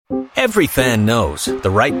Every fan knows the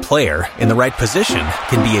right player in the right position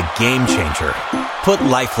can be a game changer. Put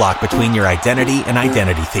LifeLock between your identity and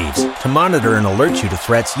identity thieves to monitor and alert you to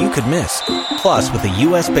threats you could miss. Plus, with a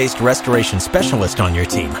U.S.-based restoration specialist on your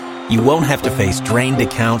team, you won't have to face drained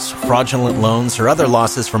accounts, fraudulent loans, or other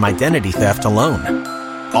losses from identity theft alone.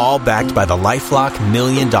 All backed by the LifeLock $1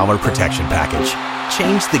 Million Protection Package.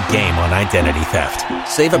 Change the game on identity theft.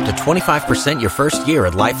 Save up to 25% your first year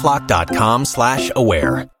at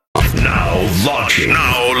LifeLock.com/aware. Now launching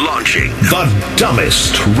the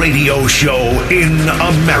dumbest radio show in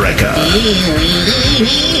America.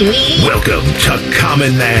 Welcome to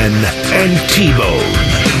Common Man and T-Bone.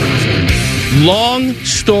 Long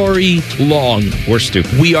story long. We're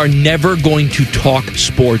stupid. We are never going to talk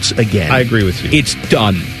sports again. I agree with you. It's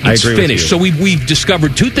done. It's finished. So we've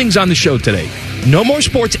discovered two things on the show today. No more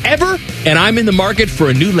sports ever, and I'm in the market for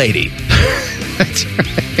a new lady. That's right.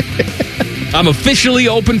 I'm officially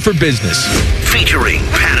open for business. Featuring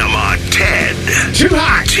Panama Ted. Too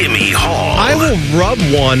hot. Timmy Hall. I will rub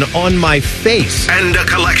one on my face. And a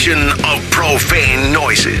collection of profane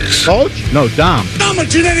noises. Coach? No, Dom. I'm a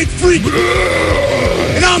genetic freak.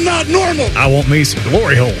 And I'm not normal. I want me some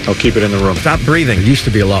glory hole. I'll keep it in the room. Stop breathing. It used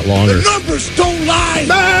to be a lot longer. The numbers don't lie.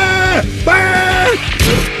 Bah! Bah!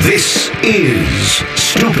 This is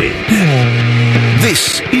Stupid.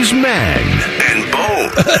 This is Man and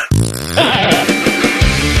Bone.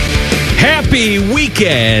 Happy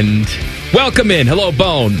weekend. Welcome in. Hello,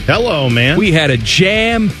 Bone. Hello, man. We had a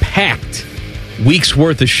jam-packed week's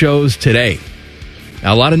worth of shows today.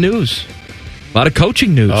 A lot of news. A lot of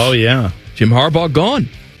coaching news. Oh, yeah. Jim Harbaugh gone.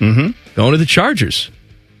 Mm-hmm. Going to the Chargers.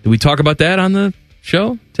 Did we talk about that on the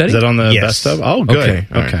show, Teddy? Is that on the Yes. best of? Oh, good. Okay.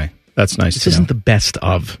 All right. Okay. That's nice This to isn't know. the best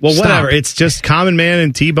of. Well, Stop. whatever. It's just Common Man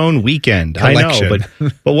and T-Bone weekend. Collection. I know,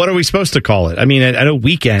 but what are we supposed to call it? I mean, I know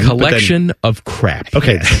weekend. but then- Collection of crap.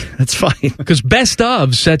 Okay, that's fine. Because best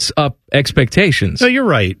of sets up expectations. No, you're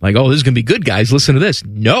right. Like, oh, this is going to be good, guys. Listen to this.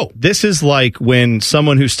 No. This is like when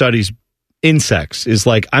someone who studies insects is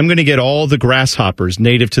like, I'm going to get all the grasshoppers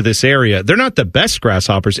native to this area. They're not the best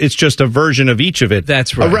grasshoppers. It's just a version of each of it.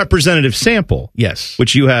 That's right. A representative sample. Yes.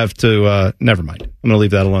 Which you have to, never mind. I'm going to leave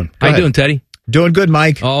that alone. Go How you ahead. doing, Teddy? Doing good,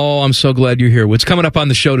 Mike. Oh, I'm so glad you're here. What's coming up on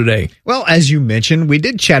the show today? Well, as you mentioned, we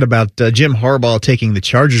did chat about Jim Harbaugh taking the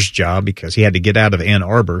Chargers job because he had to get out of Ann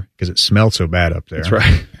Arbor because it smelled so bad up there. That's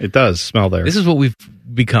right. It does smell there. This is what we've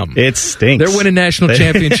become. It stinks. They're winning national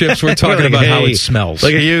championships. We're talking Like, about how hey, it smells.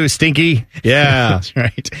 Look at you, stinky. Yeah. That's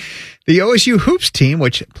right. The OSU Hoops team,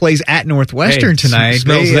 which plays at Northwestern Hey, tonight,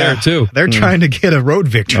 smells there, too. They're trying to get a road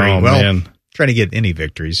victory. Oh, well, man. trying to get any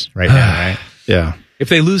victories right now, right? Yeah. If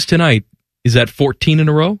they lose tonight, is that 14 in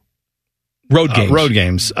a row? Road games. Road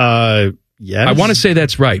games. Yes. I want to say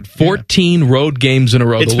that's right. 14 road games in a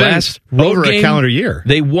row. It's the been last road over a game calendar year.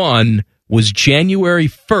 they won was January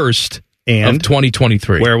 1st And of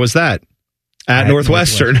 2023. Where was that? At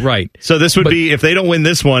Northwestern. Right. So this would be, if they don't win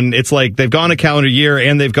this one, it's like they've gone a calendar year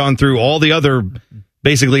and they've gone through all the other,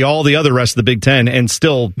 basically all the other rest of the Big Ten and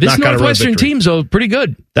still This not got a road Northwestern victory. team's pretty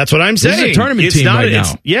good. That's what I'm This is saying. a tournament It's team not, right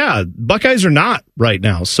it's- now. Yeah, Buckeyes are not right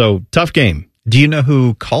now. So tough game. Do you know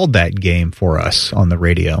who called that game for us on the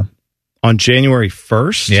radio? On January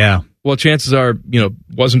 1st? Yeah, Well, chances are,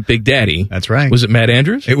 wasn't Big Daddy. that's right. Was it Matt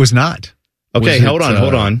Andrews? It was not. Okay, Was it,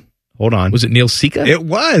 hold on. Was it Neil Sika? It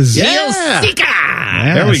was. Yeah.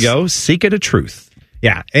 Yes. There we go. Seek it a truth.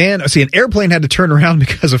 Yeah, and see, an airplane had to turn around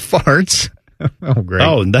because of farts. Oh, great.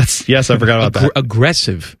 Oh, yes, I forgot about that.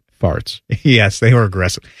 Aggressive farts. Yes, they were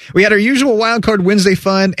aggressive. We had our usual Wild Card Wednesday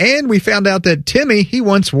fun, and we found out that Timmy, he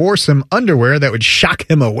once wore some underwear that would shock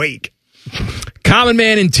him awake. Common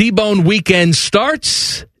Man and T-Bone weekend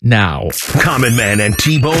starts now. Common Man and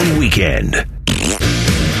T-Bone Weekend.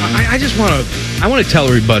 I just want to tell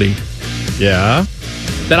everybody Yeah.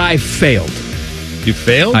 that I failed. You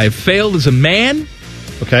failed? I have failed as a man.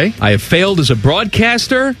 Okay. I have failed as a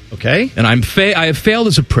broadcaster. Okay. And I have failed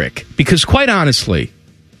as a prick. Because quite honestly,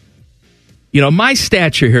 my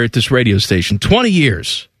stature here at this radio station, 20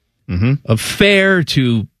 years of fair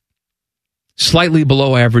to slightly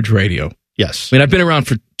below average radio. Yes. I mean, I've been around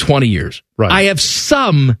for 20 years. Right. I have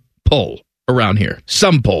some pull around here.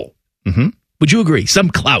 Some pull. Mm-hmm. Would you agree? Some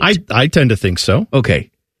clout. I tend to think so.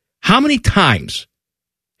 Okay. How many times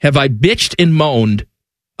have I bitched and moaned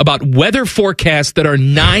about weather forecasts that are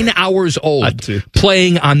 9 hours old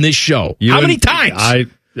playing on this show? How many times?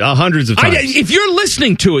 Hundreds of times. If you're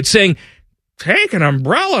listening to it saying, take an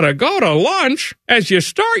umbrella to go to lunch as you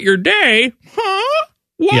start your day, huh?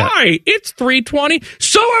 Why? Yeah. It's 3:20.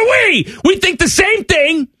 So are we. We think the same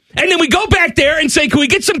thing. And then we go back there and say, can we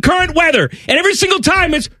get some current weather? And every single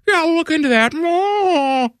time it's, yeah, we'll look into that.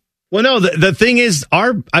 Well, no, the thing is,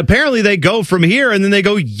 apparently they go from here and then they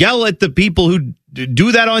go yell at the people who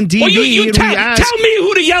do that on TV. Well, you tell me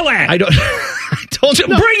who to yell at. I don't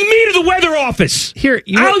know. Bring me to the weather office. Here,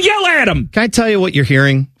 I'll yell at them. Can I tell you what you're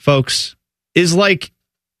hearing, folks? Is like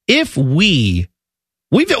if we've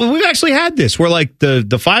actually had this where like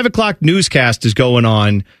the 5 o'clock newscast is going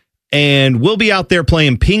on and we'll be out there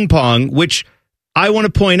playing ping pong, which I want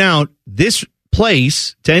to point out this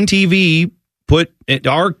place, 10 TV,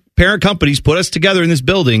 our parent companies put us together in this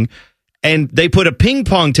building, and they put a ping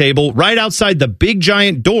pong table right outside the big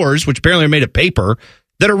giant doors, which apparently are made of paper,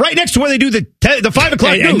 that are right next to where they do the 5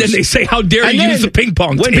 o'clock news. And then they say, how dare you use the ping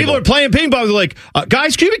pong table. When people are playing ping pong, they're like,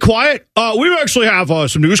 guys, can you be quiet? We actually have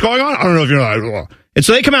some news going on. I don't know if you know that. And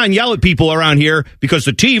so they come out and yell at people around here because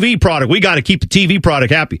the TV product, we got to keep the TV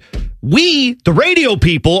product happy. We, the radio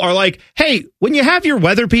people, are like, hey, when you have your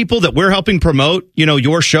weather people that we're helping promote,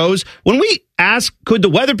 your shows, when we ask, could the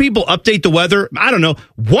weather people update the weather? I don't know,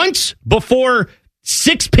 once before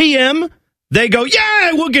 6 p.m., they go,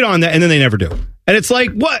 yeah, we'll get on that. And then they never do. And it's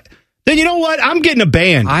like, what? Then you know what? I'm getting a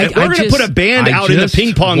band. We're going to put a band out in the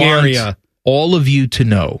ping pong area. All of you to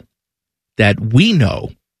know that we know,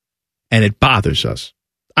 and it bothers us.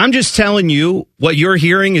 I'm just telling you what you're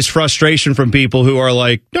hearing is frustration from people who are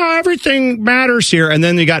like, no, everything matters here. And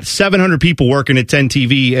then you got 700 people working at 10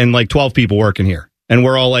 TV and like 12 people working here. And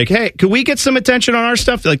we're all like, hey, could we get some attention on our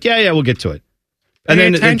stuff? They're like, yeah, we'll get to it. And Pay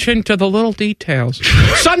attention to the little details.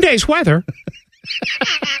 Sunday's weather.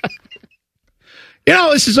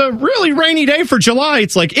 This is a really rainy day for July.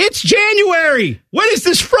 It's like, it's January. When is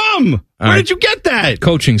this from? Where did you get that?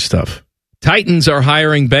 Coaching stuff. Titans are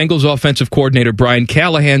hiring Bengals offensive coordinator Brian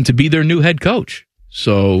Callahan to be their new head coach.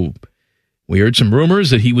 So we heard some rumors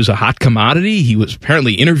that he was a hot commodity. He was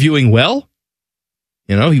apparently interviewing well.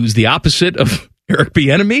 He was the opposite of Eric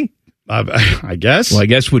Bieniemy. I guess. Well, I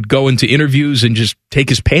guess would go into interviews and just take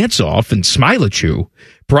his pants off and smile at you.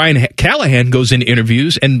 Brian Callahan goes into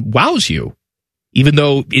interviews and wows you, even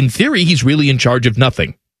though in theory he's really in charge of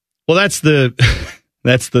nothing. Well, that's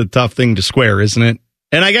the tough thing to square, isn't it?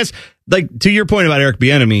 And I guess, like, to your point about Eric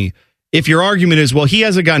Bieniemy, if your argument is, well, he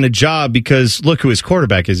hasn't gotten a job because look who his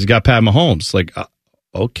quarterback is. He's got Pat Mahomes. Like,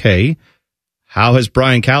 okay, how has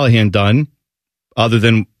Brian Callahan done other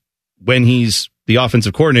than when he's the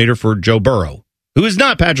offensive coordinator for Joe Burrow, who is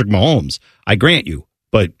not Patrick Mahomes, I grant you.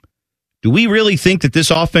 But do we really think that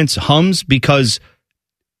this offense hums because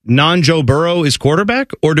non-Joe Burrow is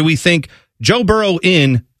quarterback? Or do we think Joe Burrow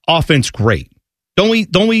in, offense great?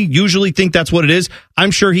 Don't we usually think that's what it is?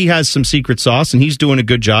 I'm sure he has some secret sauce and he's doing a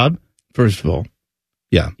good job. First of all,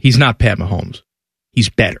 yeah, he's not Pat Mahomes. He's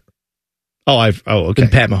better. Okay. Than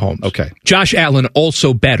Pat Mahomes. Okay. Josh Allen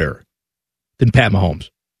also better than Pat Mahomes.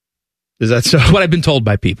 Is that so? That's what I've been told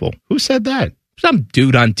by people. Who said that? Some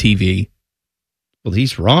dude on TV. Well,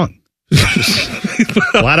 he's wrong.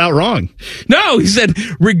 Flat out wrong. No, he said,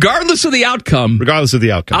 regardless of the outcome.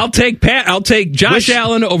 I'll take Josh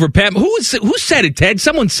Allen over Pat. Who said it, Ted?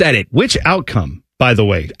 Someone said it. Which outcome, by the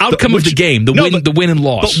way? Outcome of the game, the win and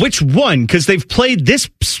loss. But which one? Because they've played this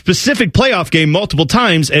specific playoff game multiple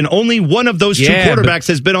times, and only one of those two quarterbacks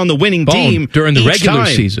has been on the winning team during the regular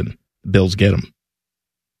season. The Bills get them.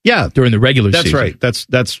 Yeah, during the regular season. That's right.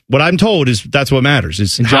 That's what I'm told is that's what matters.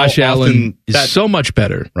 Is and Josh Allen is so much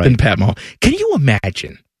better than Pat Mahomes. Can you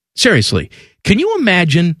imagine? Seriously, can you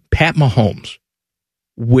imagine Pat Mahomes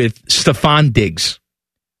with Stephon Diggs,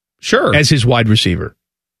 as his wide receiver,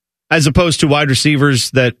 as opposed to wide receivers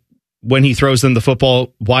that when he throws them the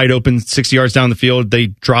football wide open 60 yards down the field, they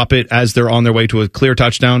drop it as they're on their way to a clear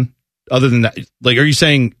touchdown? Other than that, like, are you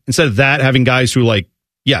saying instead of that, having guys who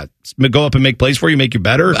go up and make plays for you, make you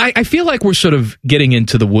better? I feel like we're sort of getting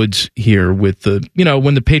into the woods here with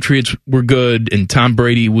when the Patriots were good and Tom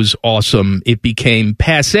Brady was awesome, it became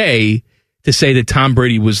passé to say that Tom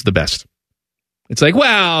Brady was the best. It's like,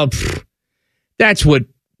 well, that's what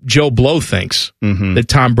Joe Blow thinks, that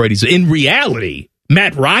Tom Brady's. In reality,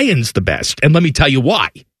 Matt Ryan's the best. And let me tell you why.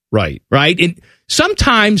 Right. And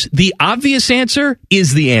sometimes the obvious answer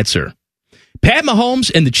is the answer. Pat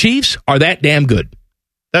Mahomes and the Chiefs are that damn good.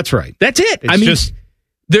 That's right. That's it. It's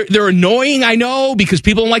they're annoying, I know, because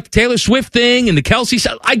people don't like the Taylor Swift thing and the Kelsey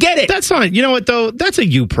stuff. I get it. That's not, you know what, though? That's a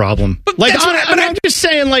you problem. But I'm just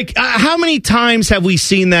saying, like, how many times have we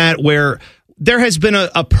seen that where there has been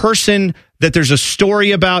a person that there's a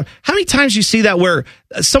story about? How many times you see that where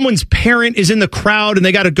someone's parent is in the crowd and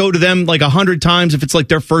they got to go to them like 100 times if it's like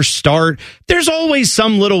their first start? There's always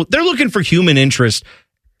they're looking for human interest.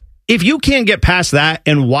 If you can't get past that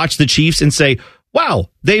and watch the Chiefs and say, wow,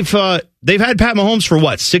 they've had Pat Mahomes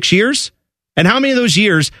for 6 years? And how many of those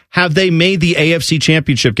years have they made the AFC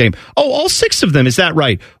Championship game? Oh, all 6 of them. Is that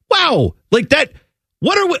right? Wow. Like that.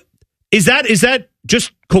 Is that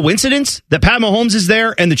just coincidence that Pat Mahomes is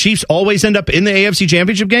there and the Chiefs always end up in the AFC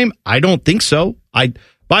Championship game? I don't think so.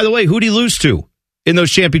 By the way, who'd he lose to in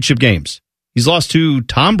those championship games? He's lost to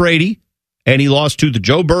Tom Brady, and he lost to the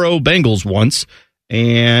Joe Burrow Bengals once.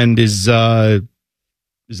 And is that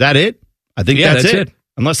it? I think that's it.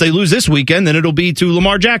 Unless they lose this weekend, then it'll be to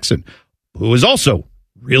Lamar Jackson, who is also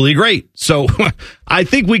really great. So I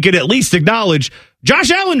think we could at least acknowledge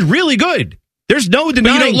Josh Allen's really good. There's no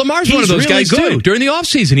denying. Lamar's one of those guys, too. During the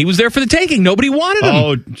offseason, he was there for the taking. Nobody wanted him.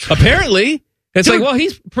 Oh, apparently. It's like, well,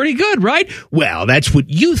 he's pretty good, right? Well, that's what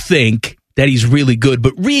you think, that he's really good.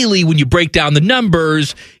 But really, when you break down the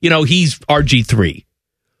numbers, he's RG3.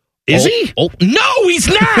 Is he? Oh, no, he's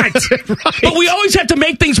not. Right. But we always have to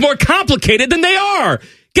make things more complicated than they are.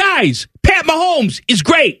 Guys, Pat Mahomes is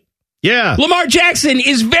great. Yeah. Lamar Jackson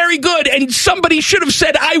is very good, and somebody should have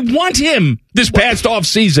said, I want him this past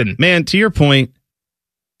offseason. Man, to your point,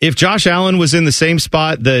 if Josh Allen was in the same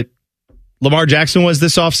spot that Lamar Jackson was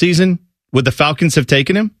this offseason, would the Falcons have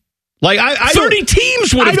taken him? Like 30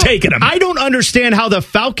 teams would have taken him. I don't understand how the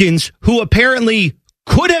Falcons, who apparently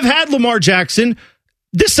could have had Lamar Jackson,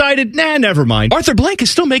 decided, never mind. Arthur Blank is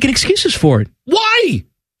still making excuses for it. Why?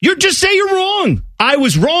 You just say you're wrong. I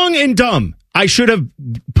was wrong and dumb. I should have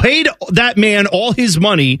paid that man all his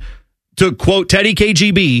money, to quote Teddy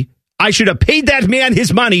KGB. I should have paid that man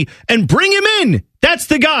his money and bring him in. That's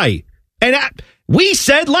the guy. And we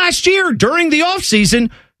said last year during the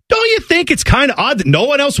offseason, don't you think it's kind of odd that no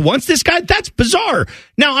one else wants this guy? That's bizarre.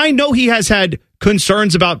 Now, I know he has had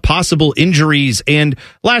concerns about possible injuries, and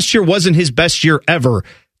last year wasn't his best year ever.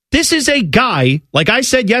 This is a guy, like I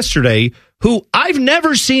said yesterday, who I've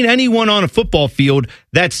never seen anyone on a football field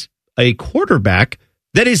that's a quarterback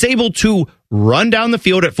that is able to run down the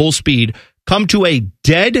field at full speed, come to a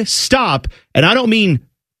dead stop, and I don't mean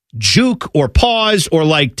juke or pause or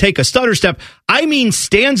like take a stutter step. I mean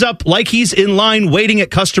stands up like he's in line waiting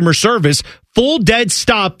at customer service, full dead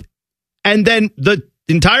stop, and then the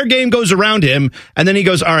entire game goes around him, and then he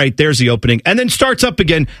goes, all right, there's the opening, and then starts up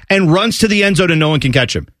again and runs to the end zone and no one can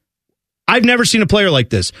catch him. I've never seen a player like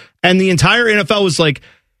this. And the entire NFL was like,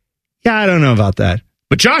 yeah, I don't know about that.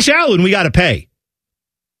 But Josh Allen, we got to pay.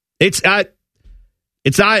 That's not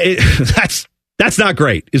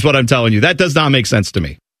great, is what I'm telling you. That does not make sense to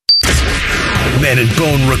me. Man and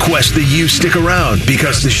Bone request that you stick around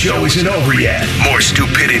because the show isn't over yet. More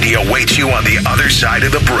stupidity awaits you on the other side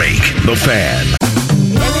of the break. The Fan.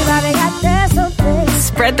 Everybody got their something.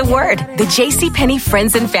 Spread the word. The JCPenney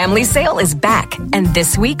Friends and Family Sale is back. And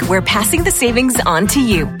this week, we're passing the savings on to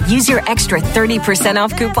you. Use your extra 30%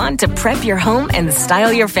 off coupon to prep your home and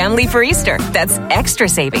style your family for Easter. That's extra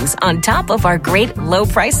savings on top of our great low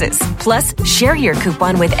prices. Plus, share your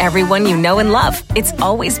coupon with everyone you know and love. It's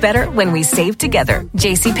always better when we save together.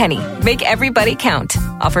 JCPenney. Make everybody count.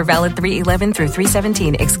 Offer valid 3/11 through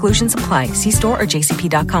 3/17. Exclusions apply. See store or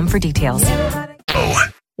jcp.com for details.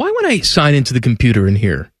 Why when I sign into the computer in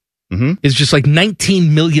here, it's just like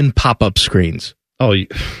 19 million pop-up screens? Oh, do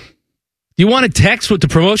you want to text with the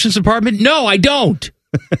promotions department? No, I don't.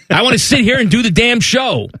 I want to sit here and do the damn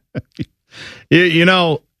show.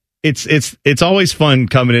 It's always fun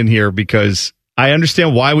coming in here because I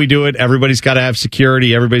understand why we do it. Everybody's got to have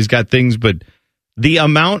security. Everybody's got things, but the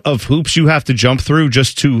amount of hoops you have to jump through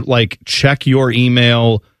just to like check your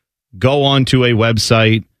email, go onto a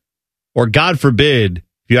website, or God forbid,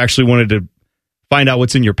 if you actually wanted to find out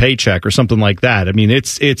what's in your paycheck or something like that. I mean,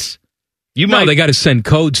 they got to send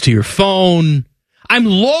codes to your phone. I'm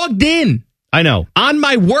logged in. I know. On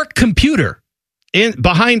my work computer.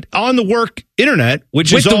 On the work internet,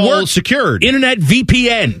 which is all work secured. Internet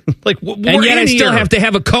VPN. And yet I still have to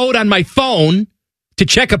have a code on my phone to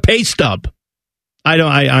check a pay stub.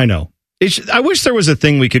 I know. I wish there was a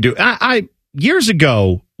thing we could do. Years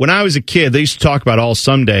ago, when I was a kid, they used to talk about all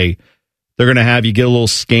someday they're going to have you get a little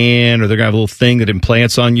scan, or they're going to have a little thing that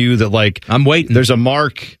implants on you that, like, I'm waiting. There's a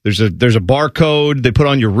mark, there's a barcode they put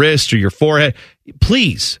on your wrist or your forehead.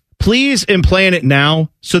 Please implant it now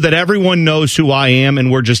so that everyone knows who I am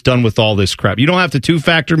and we're just done with all this crap. You don't have to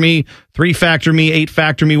 2-factor me, 3-factor me,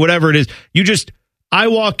 8-factor me, whatever it is. I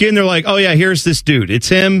walk in, they're like, oh yeah, here's this dude. It's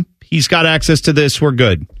him. He's got access to this. We're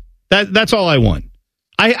good. That's all I want.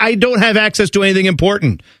 I don't have access to anything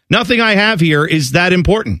important. Nothing I have here is that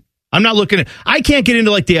important. I'm not looking at, I can't get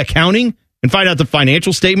into like the accounting and find out the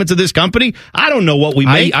financial statements of this company. I don't know what we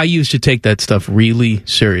make. I used to take that stuff really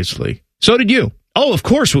seriously. So did you. Oh, of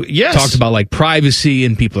course. Yes. Talked about like privacy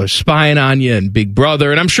and people are spying on you and Big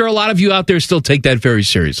Brother. And I'm sure a lot of you out there still take that very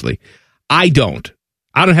seriously. I don't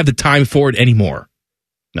have the time for it anymore.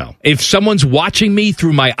 No. If someone's watching me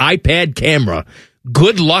through my iPad camera,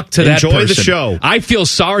 good luck to that person. Enjoy the show. I feel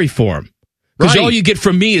sorry for him. Because all you get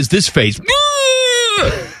from me is this face.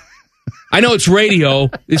 I know it's radio.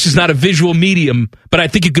 This is not a visual medium, but I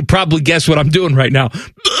think you could probably guess what I'm doing right now.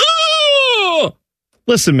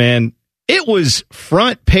 Listen, man, it was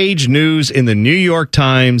front page news in the New York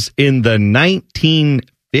Times in the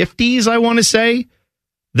 1950s, I want to say,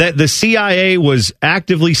 that the CIA was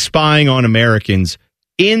actively spying on Americans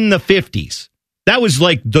in the 50s. That was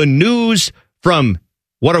like the news from,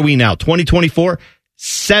 what are we now, 2024?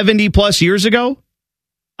 70 plus years ago?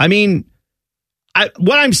 I mean,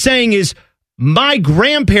 what I'm saying is my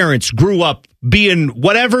grandparents grew up being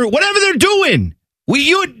whatever they're doing.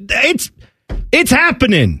 It's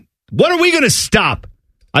happening. What are we going to stop?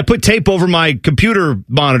 I put tape over my computer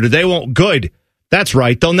monitor. They won't. Good. That's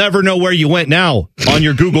right. They'll never know where you went now on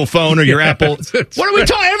your Google phone or your Apple. What are we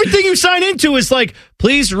talking? Everything you sign into is like,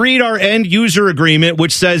 please read our end user agreement,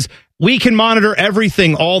 which says we can monitor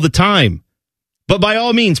everything all the time. But by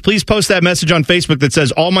all means, please post that message on Facebook that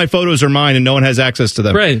says all my photos are mine and no one has access to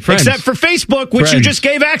them. Friends. Except for Facebook, which you just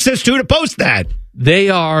gave access to post that. They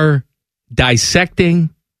are dissecting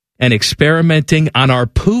and experimenting on our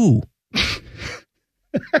poo.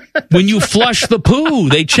 When you flush the poo,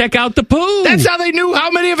 they check out the poo. That's how they knew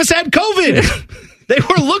how many of us had COVID. They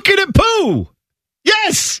were looking at poo.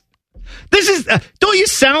 Yes. This is, don't you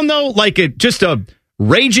sound, though, like just a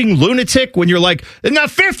raging lunatic when you're like, in the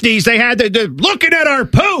 50s, they had they're looking at our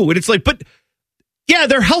poo. And it's like, but yeah,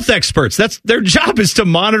 they're health experts. That's their job, is to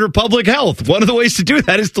monitor public health. One of the ways to do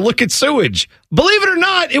that is to look at sewage. Believe it or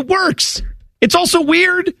not, it works. It's also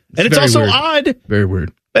weird, and it's also weird. odd. Very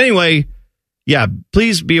weird. Anyway, yeah,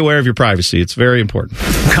 please be aware of your privacy. It's very important.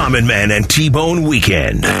 Common Man and T-Bone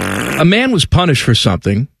Weekend. A man was punished for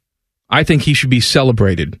something. I think he should be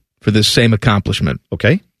celebrated for this same accomplishment.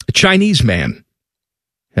 Okay. A Chinese man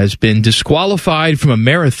has been disqualified from a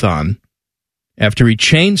marathon after he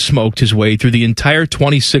chain smoked his way through the entire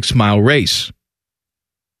 26-mile race.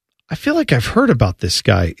 I feel like I've heard about this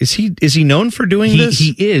guy. Is he known for doing this?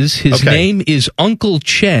 He is. His name is Uncle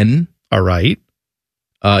Chen. All right.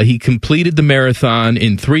 He completed the marathon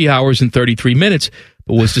in 3 hours and 33 minutes,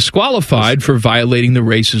 but was disqualified for violating the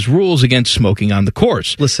race's rules against smoking on the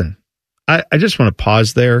course. Listen, I just want to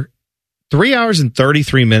pause there. 3 hours and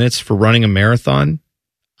 33 minutes for running a marathon?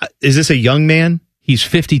 Is this a young man? He's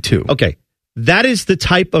 52. Okay. That is the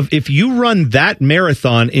type of, if you run that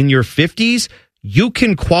marathon in your 50s, you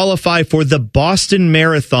can qualify for the Boston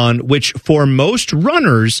Marathon, which for most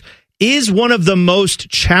runners is one of the most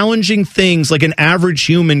challenging things like an average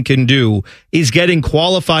human can do, is getting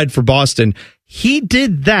qualified for Boston. He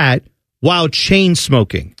did that while chain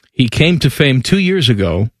smoking. He came to fame 2 years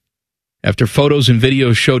ago after photos and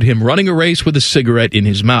videos showed him running a race with a cigarette in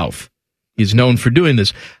his mouth. He's known for doing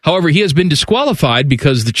this. However, he has been disqualified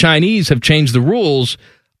because the Chinese have changed the rules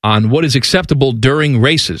on what is acceptable during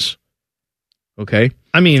races. Okay?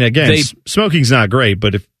 I mean, again, smoking's not great,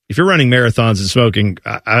 but if you're running marathons and smoking,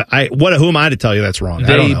 who am I to tell you that's wrong? I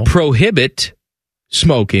don't know. They prohibit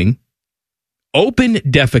smoking, open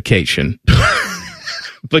defecation.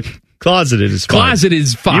 But closeted is fine. Closeted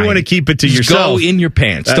is fine. You want to keep it to Just yourself. Go in your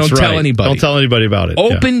pants. That's Don't tell right. anybody. Don't tell anybody about it.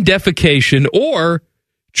 Open defecation or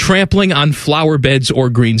trampling on flower beds or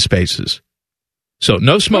green spaces. So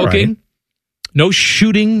no smoking, no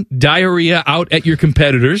shooting diarrhea out at your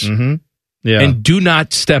competitors, and do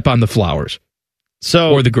not step on the flowers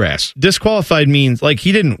or the grass. Disqualified means like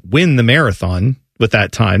he didn't win the marathon with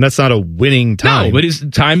that time. That's not a winning time. No, but his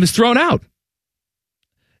time is thrown out.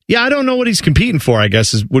 Yeah, I don't know what he's competing for, I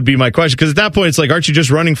guess, would be my question. Because at that point, it's like, aren't you just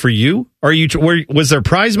running for you? Was there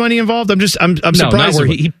prize money involved? I'm surprised. Not where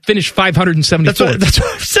he finished 574th. That's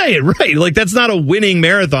what I'm saying, right? Like, that's not a winning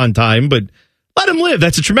marathon time, but let him live.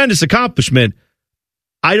 That's a tremendous accomplishment.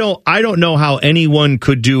 I don't know how anyone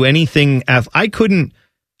could do anything. I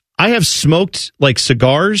have smoked like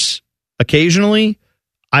cigars occasionally.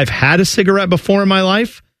 I've had a cigarette before in my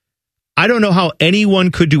life. I don't know how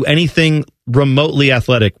anyone could do anything remotely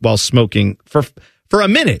athletic while smoking for a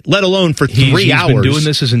minute, let alone for 3 hours. He's been doing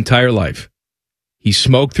this his entire life. He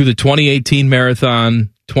smoked through the 2018 marathon,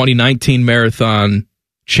 2019 marathon,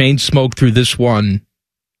 chain smoked through this one.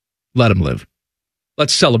 Let him live.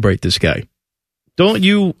 Let's celebrate this guy. Don't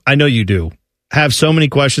you, I know you do, have so many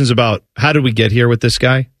questions about how did we get here with this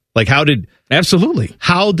guy? Like Absolutely.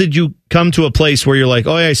 How did you come to a place where you're like,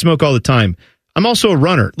 oh yeah, I smoke all the time. I'm also a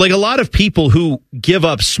runner. Like a lot of people who give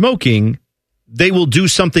up smoking, they will do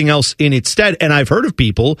something else in its stead. And I've heard of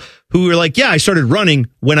people who are like, yeah, I started running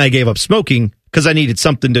when I gave up smoking because I needed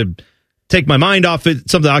something to take my mind off it,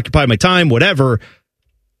 something to occupy my time, whatever.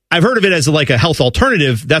 I've heard of it as like a health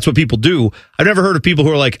alternative. That's what people do. I've never heard of people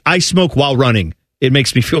who are like, I smoke while running. It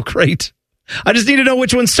makes me feel great. I just need to know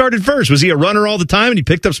which one started first. Was he a runner all the time and he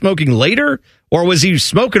picked up smoking later? Or was he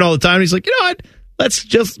smoking all the time and he's like, you know what? Let's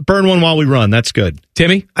just burn one while we run. That's good.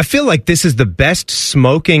 Timmy? I feel like this is the best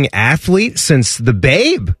smoking athlete since the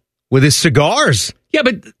Babe with his cigars. Yeah,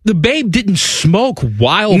 but the Babe didn't smoke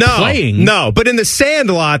while playing. No, but in the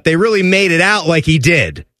Sandlot, they really made it out like he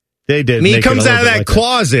did. They did. I mean, he comes out of that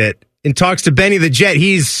closet and talks to Benny the Jet.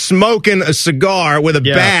 He's smoking a cigar with a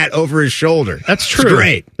bat over his shoulder. That's true. It's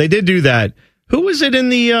great. They did do that. Who was it in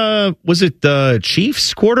the, was it the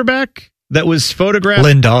Chiefs quarterback that was photographed?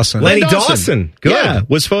 Len Dawson. Lenny Dawson. Good. Yeah,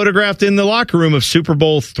 was photographed in the locker room of Super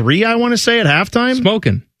Bowl III, I want to say, at halftime.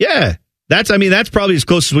 Smoking. Yeah. That's probably as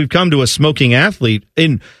close as we've come to a smoking athlete.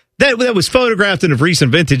 And that was photographed in of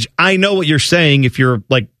recent vintage. I know what you're saying. If you're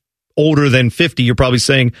like older than 50, you're probably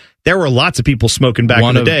saying there were lots of people smoking back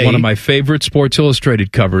in the day. One of my favorite Sports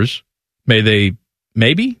Illustrated covers, maybe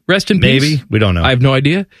rest in peace. Maybe. We don't know. I have no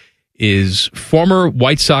idea. Is former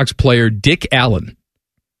White Sox player Dick Allen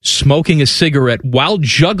smoking a cigarette while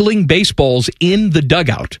juggling baseballs in the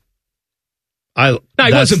dugout. He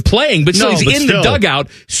wasn't playing, but still, he's in the dugout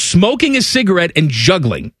smoking a cigarette and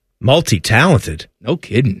juggling. Multi-talented. No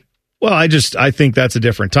kidding. Well, I think that's a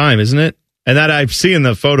different time, isn't it? And that I've seen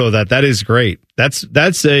the photo that is great.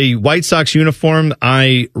 That's a White Sox uniform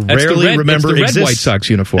I rarely remember that's the exists. red White Sox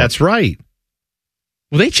uniform. That's right.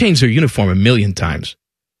 Well, they changed their uniform a million times.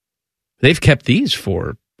 They've kept these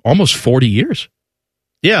for almost 40 years.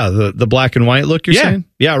 Yeah, the black and white look you're saying?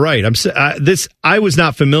 Yeah, right. I was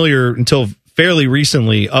not familiar until fairly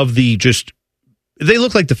recently of they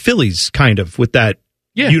look like the Phillies kind of with that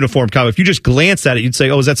uniform cover. If you just glance at it, you'd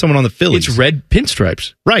say, oh, is that someone on the Phillies? It's red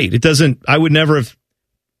pinstripes. Right. I would never have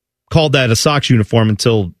called that a Sox uniform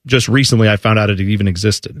until just recently I found out it even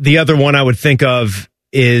existed. The other one I would think of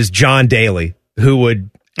is John Daly, who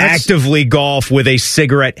would actively golf with a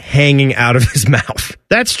cigarette hanging out of his mouth.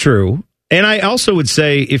 That's true. And I also would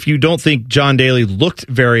say, if you don't think John Daly looked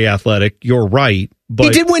very athletic, you're right. But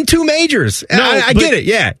he did win 2 majors. No, I get it.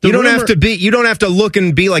 Yeah, you don't have to look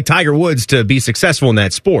and be like Tiger Woods to be successful in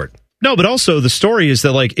that sport. No, but also the story is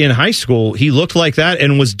that like in high school, he looked like that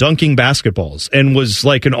and was dunking basketballs and was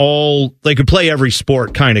like could play every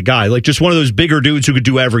sport kind of guy, like just one of those bigger dudes who could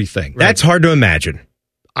do everything. Right? That's hard to imagine.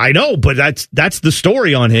 I know, but that's the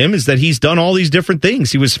story on him, is that he's done all these different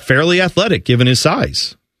things. He was fairly athletic given his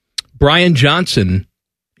size. Brian Johnson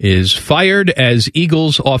is fired as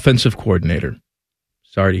Eagles offensive coordinator.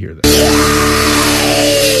 Sorry to hear that.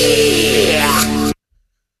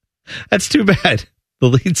 That's too bad. The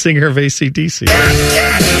lead singer of AC/DC.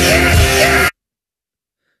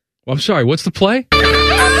 Well, I'm sorry, what's the play?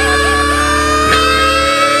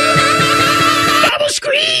 Double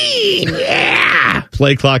screen! Yeah!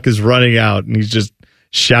 Play clock is running out, and he's just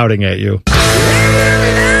shouting at you.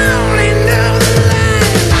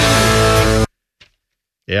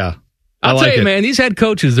 Yeah. I'll tell you, man, these head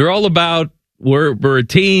coaches, they're all about we're a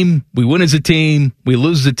team, we win as a team, we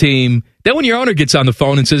lose as a team. Then when your owner gets on the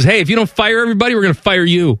phone and says, hey, if you don't fire everybody, we're going to fire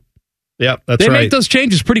you. Yep, that's right. They right. make those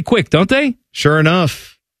changes pretty quick, don't they? Sure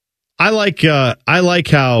enough. I like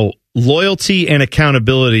how loyalty and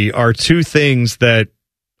accountability are two things that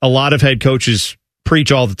a lot of head coaches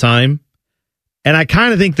preach all the time. And I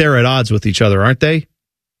kind of think they're at odds with each other, aren't they?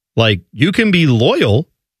 Like, you can be loyal,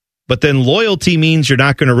 but then loyalty means you're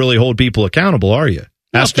not going to really hold people accountable, are you?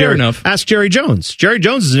 Fair enough. Ask Jerry Jones. Jerry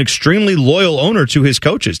Jones is an extremely loyal owner to his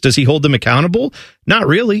coaches. Does he hold them accountable? Not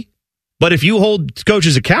really. But if you hold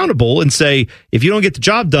coaches accountable and say, if you don't get the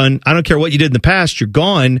job done, I don't care what you did in the past, you're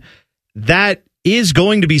gone, that is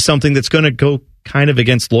going to be something that's going to go kind of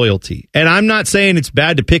against loyalty. And I'm not saying it's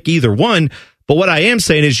bad to pick either one, but what I am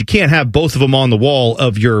saying is you can't have both of them on the wall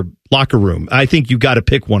of your locker room. I think you got to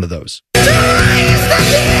pick one of those.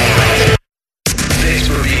 Thanks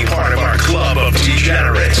for being part of our club of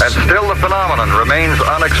degenerates. And still the phenomenon remains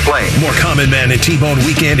unexplained. More Common Man and T-Bone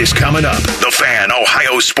Weekend is coming up. The Fan,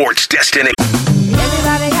 Ohio sports destiny.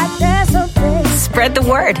 Everybody got their something. Spread the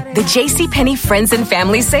word. The JCPenney Friends and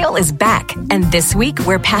Family Sale is back. And this week,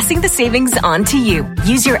 we're passing the savings on to you.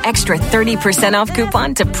 Use your extra 30% off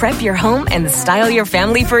coupon to prep your home and style your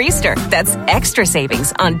family for Easter. That's extra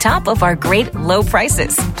savings on top of our great low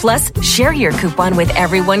prices. Plus, share your coupon with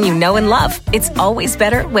everyone you know and love. It's always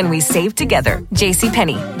better when we save together.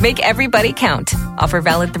 JCPenney. Make everybody count. Offer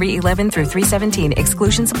valid 3/11 through 3/17.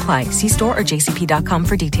 Exclusions apply. See store or jcp.com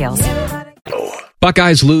for details.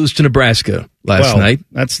 Buckeyes lose to Nebraska last night.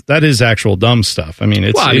 That is actual dumb stuff. I mean,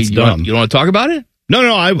 it's dumb. You don't want to talk about it?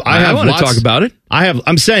 No, I want to talk about it.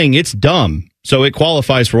 I'm saying it's dumb. So it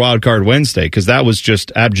qualifies for Wild Card Wednesday because that was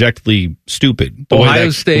just abjectly stupid. The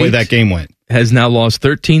way that game went. Has now lost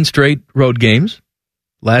 13 straight road games.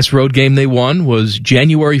 Last road game they won was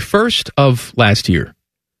January 1st of last year.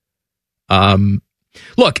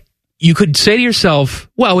 Look, you could say to yourself,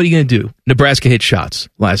 well, what are you going to do? Nebraska hit shots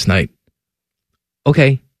last night.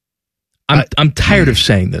 Okay. I'm tired of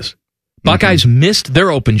saying this. Buckeyes missed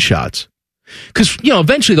their open shots. Because,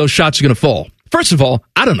 eventually those shots are going to fall. First of all,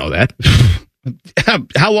 I don't know that.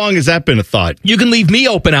 How long has that been a thought? You can leave me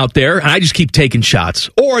open out there, and I just keep taking shots.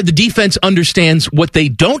 Or the defense understands what they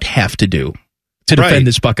don't have to do to defend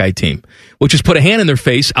this Buckeye team, which is put a hand in their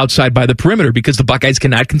face outside by the perimeter because the Buckeyes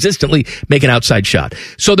cannot consistently make an outside shot.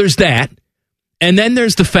 So there's that. And then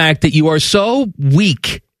there's the fact that you are so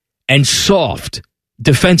weak and soft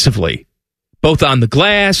defensively, both on the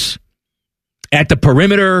glass, at the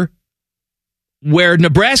perimeter, where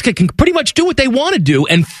Nebraska can pretty much do what they want to do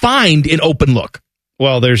and find an open look.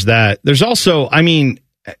 Well, there's that. There's also,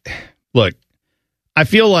 look, I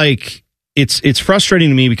feel like it's frustrating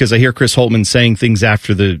to me because I hear Chris Holtmann saying things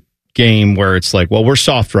after the game where it's like, well, we're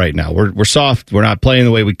soft right now. We're soft. We're not playing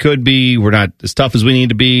the way we could be. We're not as tough as we need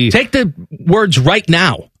to be. Take the words right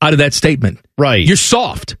now out of that statement. Right. You're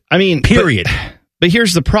soft. Period. But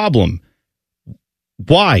here's the problem.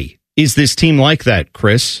 Why is this team like that,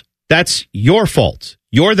 Chris? That's your fault.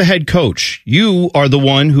 You're the head coach. You are the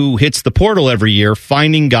one who hits the portal every year,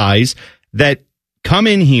 finding guys that come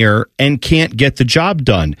in here and can't get the job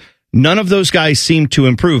done. None of those guys seem to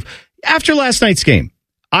improve. After last night's game,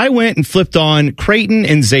 I went and flipped on Creighton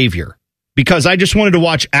and Xavier because I just wanted to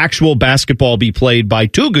watch actual basketball be played by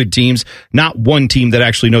two good teams, not one team that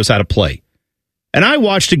actually knows how to play. And I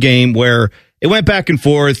watched a game where it went back and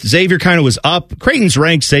forth. Xavier kind of was up. Creighton's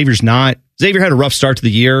ranked. Xavier's not. Xavier had a rough start to the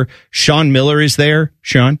year. Sean Miller is there.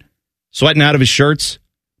 Sean, sweating out of his shirts.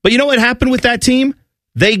 But you know what happened with that team?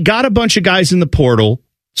 They got a bunch of guys in the portal,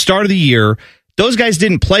 start of the year. Those guys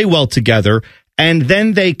didn't play well together. And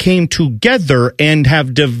then they came together and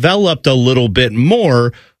have developed a little bit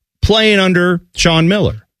more playing under Sean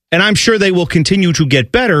Miller. And I'm sure they will continue to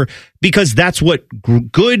get better because that's what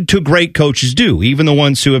good to great coaches do, even the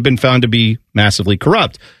ones who have been found to be massively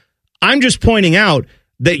corrupt. I'm just pointing out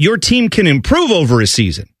that your team can improve over a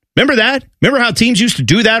season. Remember that? Remember how teams used to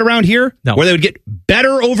do that around here? No. Where they would get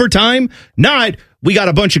better over time? Not, we got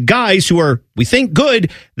a bunch of guys who are, we think,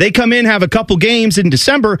 good. They come in, have a couple games in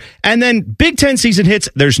December, and then Big Ten season hits.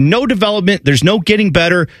 There's no development. There's no getting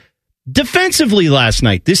better. Defensively last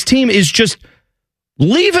night, this team is just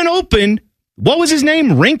leaving open. What was his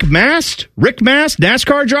name? Rick Mast,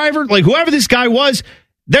 NASCAR driver? Like whoever this guy was,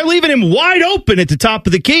 they're leaving him wide open at the top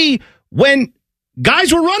of the key when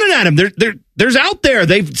guys were running at him. There's out there.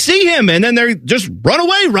 They see him, and then they're just run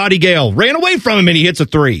away. Roddy Gale ran away from him, and he hits a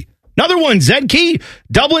three. Another one, Zed Key,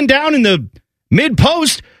 doubling down in the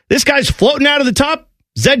mid-post. This guy's floating out of the top.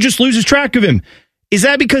 Zed just loses track of him. Is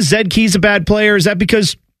that because Zed Key's a bad player? Is that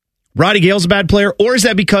because Roddy Gale's a bad player? Or is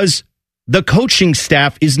that because the coaching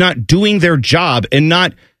staff is not doing their job and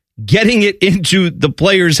not getting it into the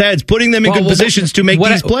players' heads, putting them in good positions to make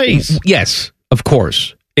these plays? Yes, of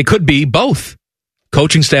course. It could be both.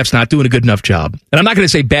 Coaching staff's not doing a good enough job. And I'm not going to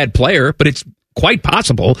say bad player, but it's quite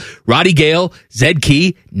possible. Roddy Gale, Zed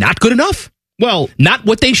Key, not good enough. Well, not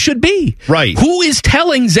what they should be. Right. Who is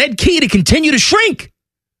telling Zed Key to continue to shrink?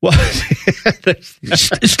 Well,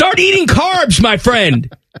 start eating carbs, my friend.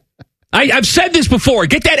 I've said this before.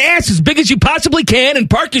 Get that ass as big as you possibly can and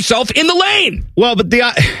park yourself in the lane. Well, but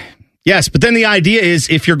yes, but then the idea is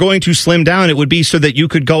if you're going to slim down, it would be so that you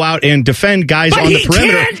could go out and defend guys on the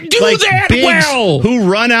perimeter. But he can't do that well.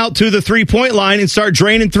 Who run out to the three-point line and start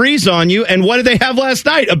draining threes on you. And what did they have last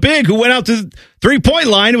night? A big who went out to the three-point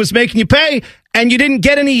line and was making you pay, and you didn't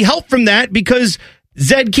get any help from that because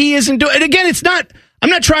Zed Key isn't doing it. Again, I'm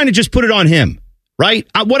not trying to just put it on him, right?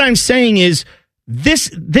 What I'm saying is this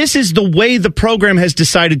is the way the program has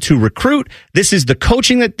decided to recruit. This is the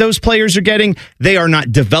coaching that those players are getting. They are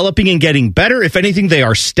not developing and getting better. If anything, they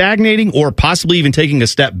are stagnating or possibly even taking a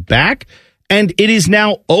step back. And it is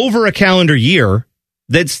now over a calendar year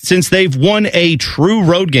since they've won a true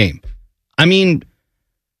road game. I mean,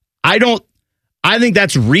 I think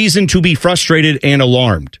that's reason to be frustrated and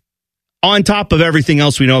alarmed. On top of everything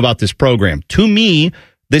else we know about this program. To me,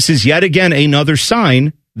 this is yet again another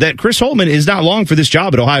sign that Chris Holtmann is not long for this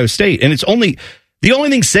job at Ohio State. And the only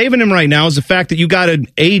thing saving him right now is the fact that you got an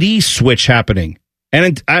AD switch happening.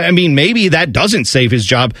 And I mean, maybe that doesn't save his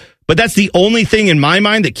job, but that's the only thing in my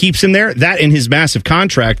mind that keeps him there. That and his massive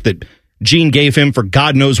contract that Gene gave him for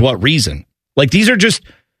God knows what reason. Like these are just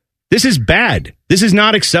This is bad. This is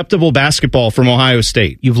not acceptable basketball from Ohio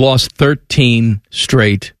State. You've lost 13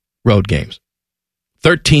 straight road games.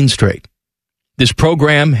 13 straight. This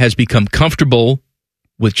program has become comfortable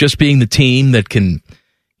with just being the team that can,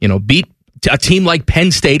 beat a team like Penn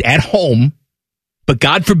State at home, but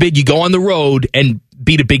God forbid you go on the road and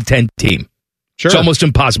beat a Big Ten team. Sure. It's almost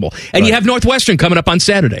impossible. And you have Northwestern coming up on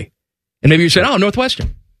Saturday. And maybe you're saying,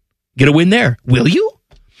 Northwestern, get a win there. Will you?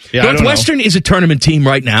 Yeah, Northwestern is a tournament team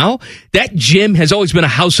right now. That gym has always been a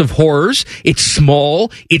house of horrors. It's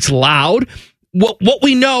small. It's loud. What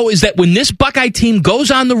we know is that when this Buckeye team goes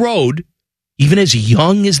on the road, even as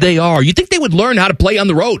young as they are, you think they would learn how to play on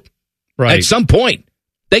the road at some point.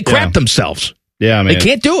 They crap themselves. Yeah, man. They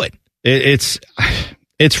can't do it.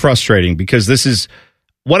 It's frustrating because this is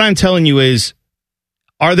what I'm telling you is,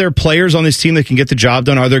 are there players on this team that can get the job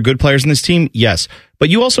done? Are there good players on this team? Yes. But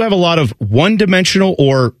you also have a lot of one-dimensional,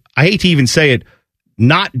 or I hate to even say it,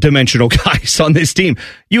 not dimensional guys on this team.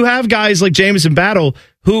 You have guys like Jamison Battle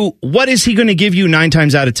who, what is he going to give you 9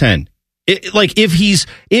 times out of 10? If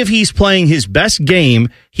he's playing his best game,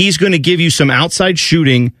 he's going to give you some outside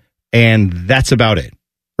shooting, and that's about it,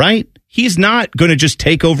 right? He's not going to just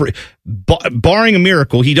take over, barring a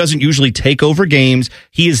miracle. He doesn't usually take over games.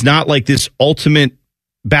 He is not like this ultimate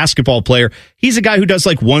basketball player. He's a guy who does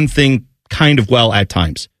like one thing kind of well at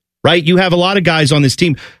times, right? You have a lot of guys on this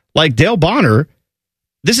team like Dale Bonner.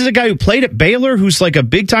 This is a guy who played at Baylor, who's like a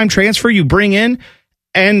big time transfer you bring in,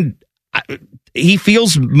 and he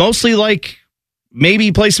feels mostly like maybe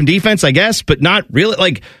he plays some defense, I guess, but not really.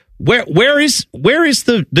 Like where is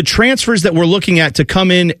the transfers that we're looking at to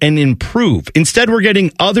come in and improve? Instead, we're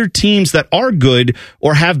getting other teams that are good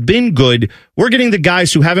or have been good. We're getting the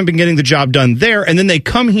guys who haven't been getting the job done there, and then they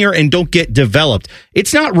come here and don't get developed.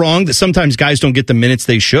 It's not wrong that sometimes guys don't get the minutes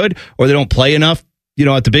they should, or they don't play enough,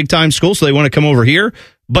 at the big time school, so they want to come over here.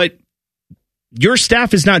 But your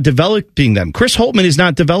staff is not developing them. Chris Holtmann is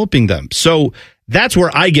not developing them. So that's where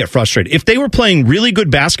I get frustrated. If they were playing really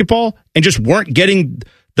good basketball and just weren't getting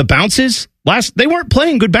the bounces, they weren't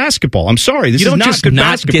playing good basketball. I'm sorry. This you is don't not just good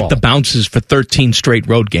not basketball. get the bounces for 13 straight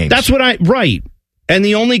road games. That's right. And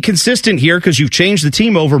the only consistent here, because you've changed the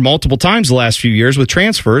team over multiple times the last few years with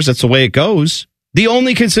transfers, that's the way it goes. The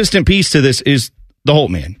only consistent piece to this is the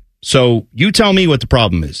Holtmann. So you tell me what the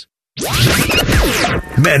problem is.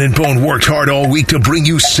 Man and Bone worked hard all week to bring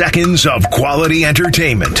you seconds of quality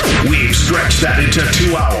entertainment. We've stretched that into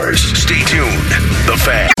 2 hours. Stay tuned. The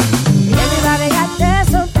Fan. Everybody got their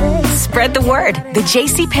something. Spread the word. The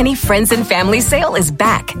JCPenney Friends and Family Sale is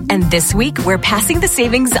back. And this week, we're passing the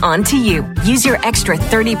savings on to you. Use your extra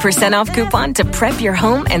 30% off coupon to prep your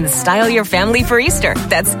home and style your family for Easter.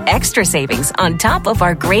 That's extra savings on top of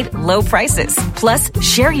our great low prices. Plus,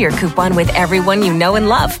 share your coupon with everyone you know and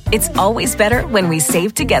love. It's always better when we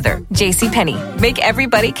save together. JCPenney. Make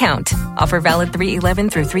everybody count. Offer valid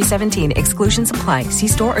 3/11 through 3/17. Exclusions apply. See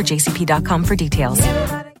store or jcp.com for details.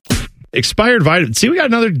 Expired vitamin. See, we got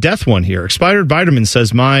another death one here. Expired vitamin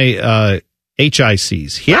says my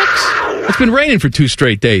HICs. Hicks? It's been raining for 2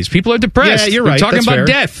 straight days. People are depressed. Yeah, you're They're right. talking That's about fair.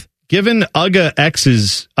 death. Given Uga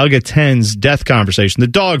 10's death conversation, the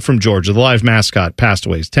dog from Georgia, the live mascot, passed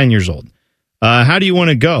away. He's 10 years old. How do you want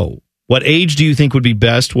to go? What age do you think would be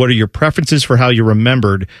best? What are your preferences for how you're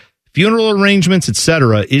remembered? Funeral arrangements,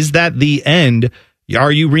 etc. Is that the end?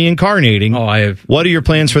 Are you reincarnating? Oh, I have. What are your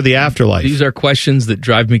plans for the afterlife? These are questions that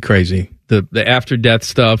drive me crazy. The after death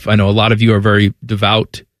stuff. I know a lot of you are very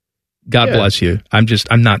devout. God bless you. I'm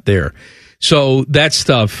not there. So that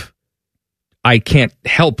stuff, I can't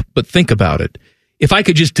help but think about it. If I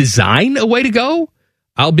could just design a way to go,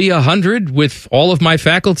 I'll be 100 with all of my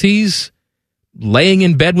faculties, laying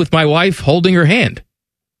in bed with my wife, holding her hand.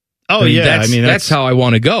 Oh, that's how I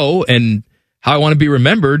want to go, and how I want to be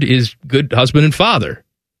remembered is good husband and father.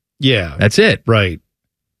 Yeah. That's it. Right.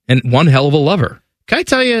 And one hell of a lover. Can I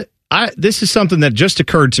tell you, this is something that just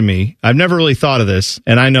occurred to me. I've never really thought of this,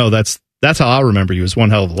 and I know that's how I'll remember you, as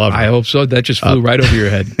one hell of a lover. I hope so. That just flew right over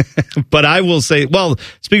your head. But I will say, well,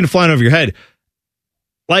 speaking of flying over your head,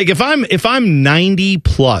 like if I'm 90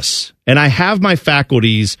 plus and I have my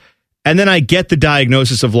faculties, and then I get the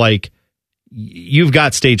diagnosis of like, you've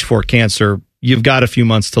got stage 4 cancer, you've got a few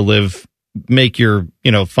months to live, make your,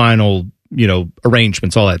 final,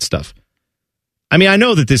 arrangements, all that stuff. I mean, I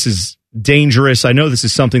know that this is dangerous. I know this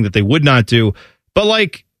is something that they would not do, but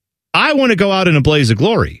like, I want to go out in a blaze of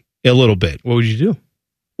glory a little bit. What would you do?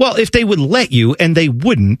 Well, if they would let you, and they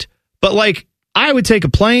wouldn't, but like, I would take a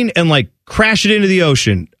plane and like crash it into the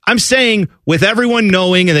ocean. I'm saying with everyone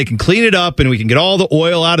knowing and they can clean it up and we can get all the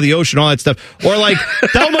oil out of the ocean, all that stuff. Or like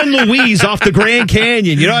Thelma and Louise off the Grand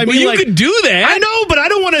Canyon. You know what I mean? Well, you could do that. I know, but I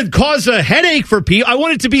don't want to cause a headache for people. I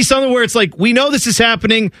want it to be something where it's like, we know this is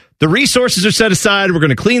happening. The resources are set aside. We're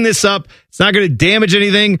going to clean this up. It's not going to damage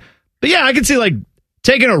anything. But yeah, I can see like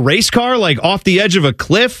taking a race car like off the edge of a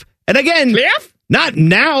cliff. And again, not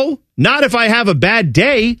now, not if I have a bad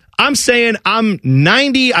day. I'm saying I'm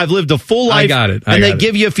 90. I've lived a full life. I got it. And they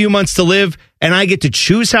give you a few months to live and I get to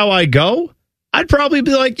choose how I go. I'd probably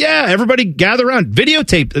be like, yeah, everybody gather around.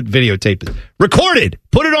 Videotape it. Record it.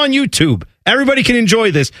 Put it on YouTube. Everybody can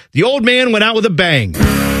enjoy this. The old man went out with a bang.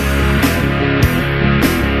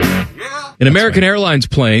 An American Airlines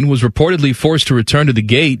plane was reportedly forced to return to the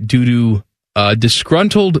gate due to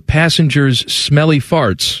disgruntled passengers' smelly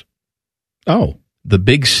farts. Oh. The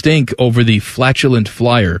big stink over the flatulent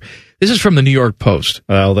flyer. This is from the New York Post.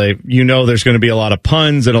 Well, there's going to be a lot of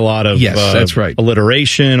puns and a lot of that's right.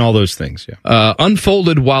 alliteration, all those things. Yeah.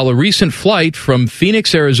 Unfolded while a recent flight from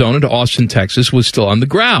Phoenix, Arizona to Austin, Texas was still on the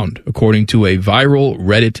ground, according to a viral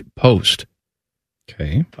Reddit post.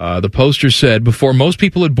 Okay. The poster said, before most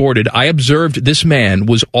people had boarded, I observed this man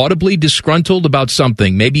was audibly disgruntled about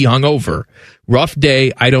something, maybe hungover. Rough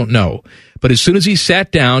day, I don't know. But as soon as he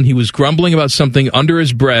sat down, he was grumbling about something under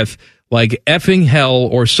his breath, like effing hell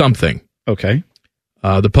or something. Okay.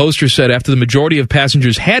 The poster said after the majority of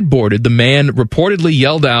passengers had boarded, the man reportedly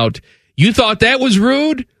yelled out, "You thought that was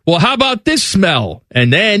rude? Well, how about this smell?"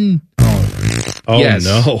 And then... Oh, yes.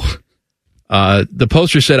 no. The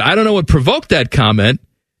poster said, I don't know what provoked that comment,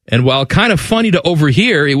 and while kind of funny to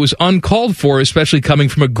overhear, it was uncalled for, especially coming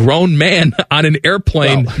from a grown man on an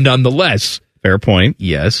airplane nonetheless. Fair point.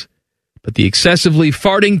 Yes. But the excessively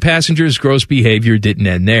farting passengers' gross behavior didn't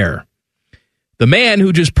end there. The man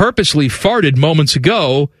who just purposely farted moments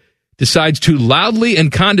ago decides to loudly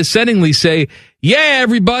and condescendingly say, "Yeah,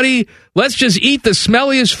 everybody, let's just eat the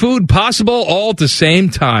smelliest food possible all at the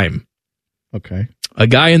same time." Okay. A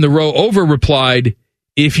guy in the row over replied,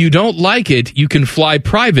 "If you don't like it, you can fly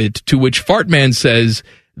private," to which Fartman says,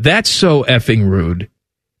 "That's so effing rude."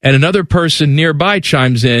 And another person nearby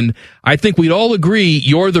chimes in, "I think we'd all agree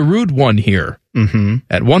you're the rude one here." Mm-hmm.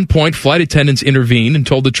 At one point, flight attendants intervened and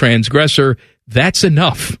told the transgressor, "That's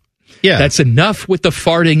enough. Yeah. That's enough with the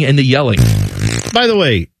farting and the yelling." By the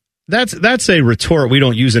way, that's a retort we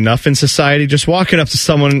don't use enough in society. Just walking up to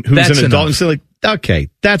someone who's That's an adult enough. and say, like, okay,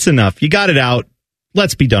 that's enough. You got it out.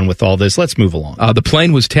 Let's be done with all this. Let's move along. The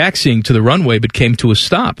plane was taxiing to the runway but came to a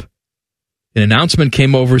stop. An announcement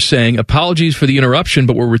came over saying, "Apologies for the interruption,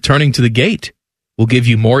 but we're returning to the gate. We'll give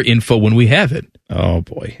you more info when we have it." Oh,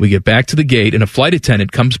 boy. We get back to the gate, and a flight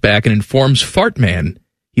attendant comes back and informs Fartman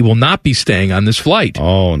he will not be staying on this flight.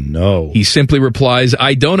 Oh, no. He simply replies,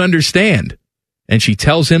 "I don't understand." And she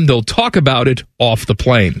tells him they'll talk about it off the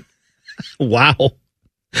plane. Wow.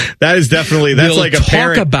 That is definitely, that's We'll like a talk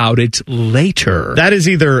parent. about it later. That is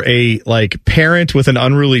either a like parent with an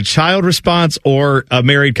unruly child response or a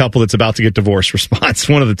married couple that's about to get divorced response.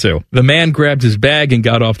 One of the two. The man grabbed his bag and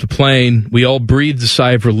got off the plane. We all breathed a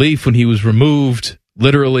sigh of relief when he was removed,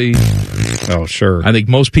 literally. Oh, sure. I think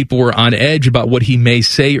most people were on edge about what he may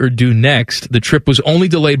say or do next. The trip was only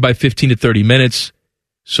delayed by 15 to 30 minutes.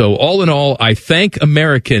 So all in all, I thank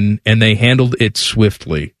American, and they handled it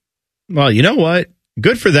swiftly. Well, you know what?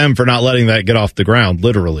 Good for them for not letting that get off the ground,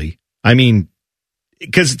 literally. I mean,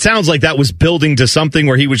 because it sounds like that was building to something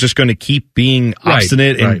where he was just going to keep being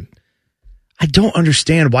obstinate. And right. I don't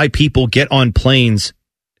understand why people get on planes.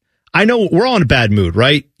 I know we're all in a bad mood,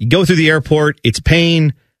 right? You go through the airport, it's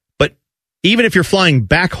pain. But even if you're flying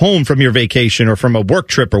back home from your vacation or from a work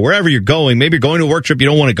trip or wherever you're going, maybe you're going to a work trip you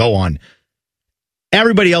don't want to go on.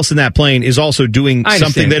 Everybody else in that plane is also doing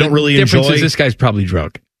something they don't really enjoy. The difference is this guy's probably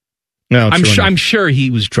drunk. No, I'm sure he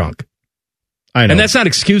was drunk. I know. And that's not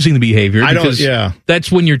excusing the behavior. I don't, because yeah.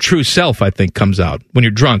 That's when your true self, I think, comes out. When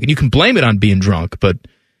you're drunk. And you can blame it on being drunk, but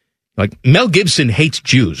like Mel Gibson hates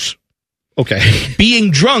Jews. Okay.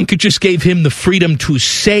 Being drunk, it just gave him the freedom to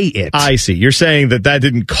say it. I see. You're saying that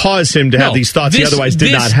didn't cause him to have these thoughts he otherwise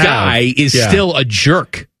did not have. This guy is still a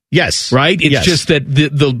jerk. Yes. Right? It's just that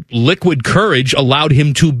the liquid courage allowed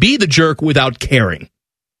him to be the jerk without caring.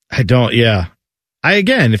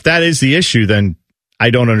 Again, if that is the issue, then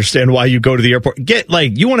I don't understand why you go to the airport.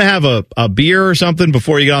 You want to have a beer or something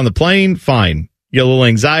before you get on the plane? Fine. You get a little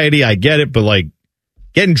anxiety. I get it. But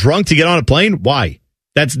getting drunk to get on a plane? Why?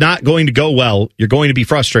 That's not going to go well. You're going to be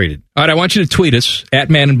frustrated. All right, I want you to tweet us at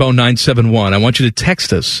ManandBone971. I want you to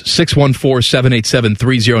text us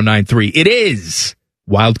 614-787-3093. It is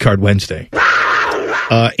Wildcard Wednesday.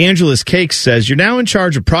 Angela's Cakes says, you're now in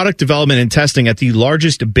charge of product development and testing at the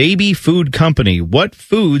largest baby food company. What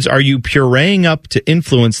foods are you pureeing up to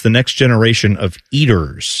influence the next generation of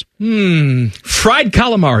eaters? Fried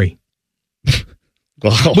calamari.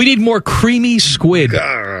 Well, We need more creamy squid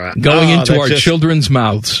going into our children's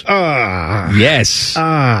mouths. Yes.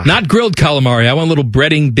 Not grilled calamari. I want little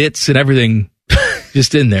breading bits and everything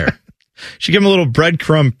just in there. Should give them a little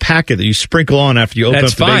breadcrumb packet that you sprinkle on after you open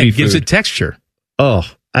That's up the fine. baby food. Gives it texture. Oh,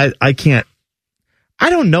 I can't.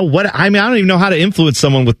 I don't know what. I mean, I don't even know how to influence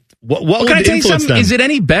someone with what Well, would can I tell you influence something? them. Is it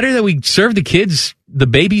any better that we serve the kids the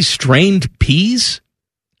baby strained peas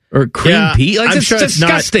or cream pea? Like, it's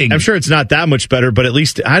disgusting. I'm sure it's not that much better, but at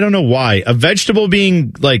least I don't know why a vegetable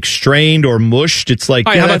being like strained or mushed. It's like,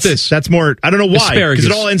 All right, how about this? That's more. I don't know why, Asparagus.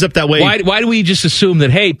 because it all ends up that way. Why do we just assume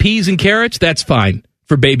that, hey, peas and carrots, that's fine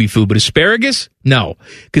for baby food, but asparagus, no,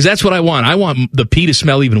 because that's what I want. I want the pea to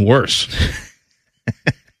smell even worse.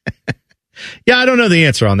 Yeah, I don't know the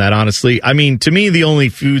answer on that, honestly. I mean, to me, the only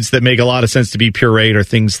foods that make a lot of sense to be pureed are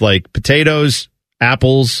things like potatoes,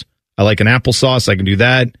 apples. I like an applesauce. I can do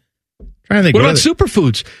that. Trying to think. What about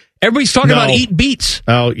superfoods? Everybody's talking about eat beets.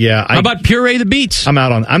 Oh, yeah. How about puree the beets? I'm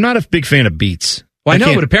out on. I'm not a big fan of beets. Well, I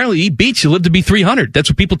know, but apparently eat beets, you live to be 300. That's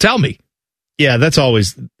what people tell me. Yeah, that's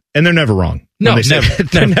always, and they're never wrong. No, When they say- never.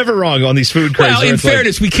 They're never wrong on these food crazes. Well, in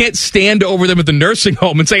fairness, we can't stand over them at the nursing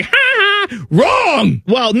home and say, wrong.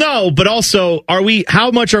 Well, no, but also,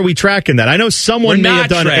 how much are we tracking that? I know someone We're may not have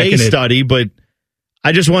done a tracking it. study, but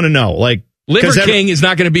I just want to know, like, Liver King is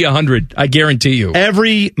not going to be 100. I guarantee you.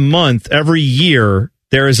 Every month, every year,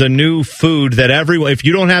 there is a new food that if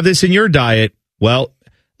you don't have this in your diet, well,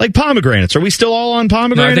 like pomegranates. Are we still all on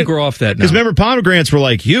pomegranate? No, I think we're off that now. Because remember, pomegranates were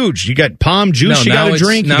like huge. You got pom juice, you got to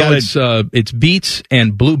drink. Now it's beets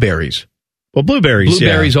and blueberries. Well,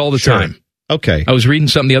 blueberries all the time. Okay. I was reading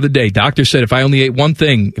something the other day. Doctor said if I only ate one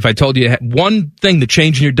thing, if I told you one thing to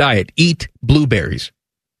change in your diet, eat blueberries.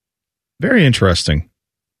 Very interesting.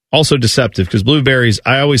 Also deceptive, because blueberries,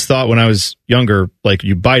 I always thought when I was younger, like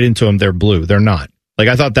you bite into them, they're blue. They're not. Like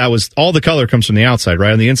I thought that was, all the color comes from the outside,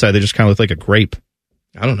 right? On the inside, they just kind of look like a grape.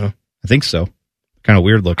 I don't know. I think so. Kind of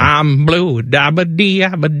weird looking. I'm blue,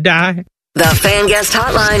 da-ba-dee-ah-ba-die. The Fan Guest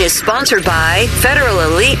Hotline is sponsored by Federal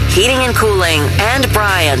Elite Heating and Cooling and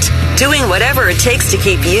Bryant, doing whatever it takes to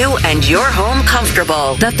keep you and your home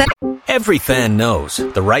comfortable. Every fan knows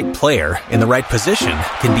the right player in the right position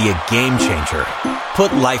can be a game changer.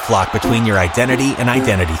 Put LifeLock between your identity and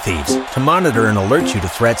identity thieves to monitor and alert you to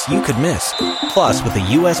threats you could miss. Plus, with a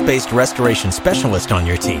U.S.-based restoration specialist on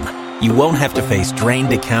your team, you won't have to face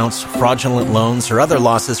drained accounts, fraudulent loans, or other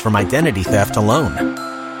losses from identity theft alone.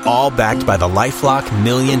 All backed by the LifeLock $1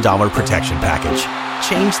 Million Protection Package.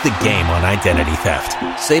 Change the game on identity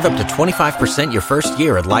theft. Save up to 25% your first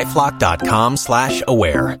year at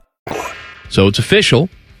LifeLock.com/aware. So it's official.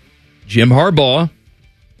 Jim Harbaugh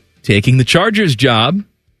taking the Chargers job,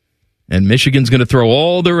 and Michigan's going to throw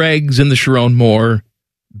all their eggs in the Sharon Moore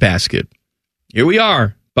basket. Here we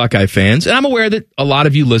are, Buckeye fans. And I'm aware that a lot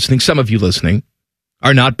of you listening, some of you listening,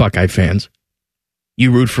 are not Buckeye fans.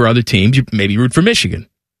 You root for other teams. You maybe root for Michigan.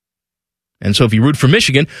 And so if you root for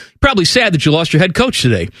Michigan, you're probably sad that you lost your head coach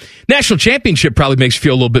today. National championship probably makes you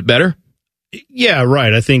feel a little bit better. Yeah,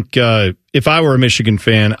 right. I think if I were a Michigan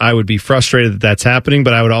fan, I would be frustrated that that's happening,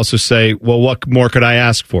 but I would also say, well, what more could I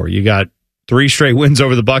ask for? You got 3 straight wins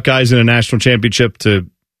over the Buckeyes in a national championship to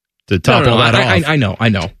top all that off. I know.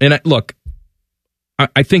 And look,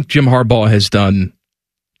 I think Jim Harbaugh has done,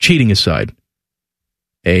 cheating aside,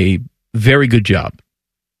 a very good job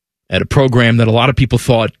at a program that a lot of people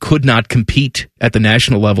thought could not compete at the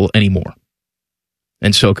national level anymore.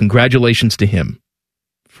 And so congratulations to him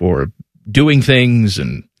for doing things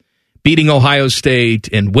and beating Ohio State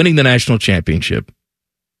and winning the national championship.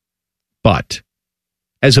 But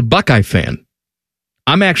as a Buckeye fan,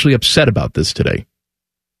 I'm actually upset about this today.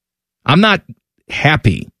 I'm not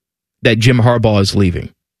happy that Jim Harbaugh is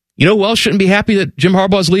leaving. You know who else shouldn't be happy that Jim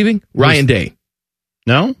Harbaugh is leaving? Ryan Day.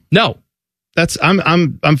 No? No.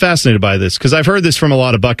 I'm fascinated by this because I've heard this from a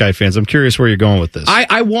lot of Buckeye fans. I'm curious where you're going with this.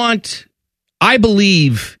 I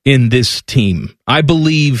believe in this team. I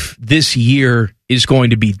believe this year is going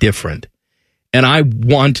to be different. And I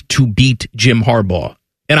want to beat Jim Harbaugh.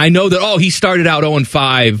 And I know that, he started out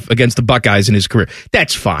 0-5 against the Buckeyes in his career.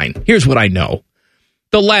 That's fine. Here's what I know.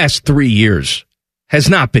 The last 3 years has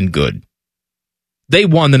not been good. They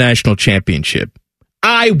won the national championship.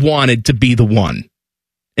 I wanted to be the one.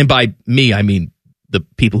 And by me, I mean the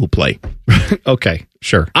people who play. Okay,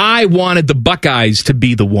 sure. I wanted the Buckeyes to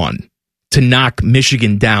be the one to knock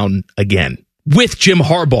Michigan down again with Jim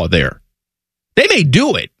Harbaugh there. They may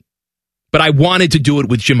do it, but I wanted to do it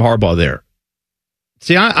with Jim Harbaugh there.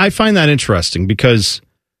 See, I find that interesting because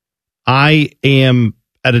I am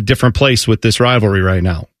at a different place with this rivalry right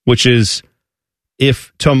now, which is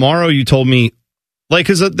if tomorrow you told me, like,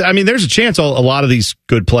 because, I mean, there's a chance a lot of these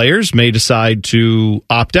good players may decide to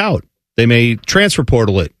opt out. They may transfer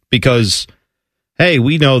portal it because, hey,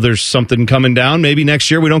 we know there's something coming down. Maybe next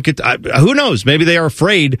year we don't get who knows? Maybe they are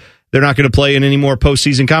afraid they're not going to play in any more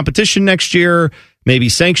postseason competition next year. Maybe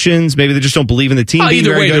sanctions. Maybe they just don't believe in the team.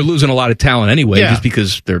 Either way, they're losing a lot of talent anyway, just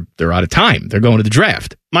because they're out of time. They're going to the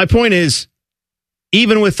draft. My point is,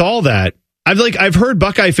 even with all that, I've heard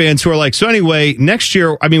Buckeye fans who are like, so anyway, next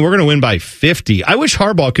year, I mean, we're going to win by 50. I wish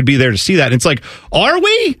Harbaugh could be there to see that. And it's like, are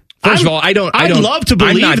we? First of all, I'd love to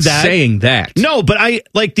believe I'm not that. Saying that. No, but I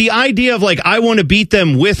like the idea of like, I want to beat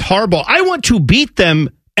them with Harbaugh. I want to beat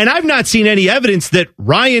them. And I've not seen any evidence that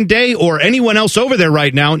Ryan Day or anyone else over there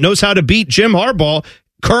right now knows how to beat Jim Harbaugh,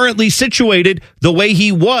 currently situated the way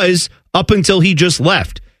he was up until he just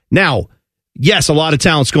left. Now, yes, a lot of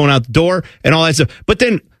talent's going out the door and all that stuff. But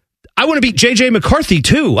then I want to beat J.J. McCarthy,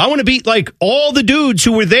 too. I want to beat like all the dudes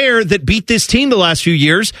who were there that beat this team the last few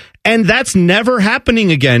years. And that's never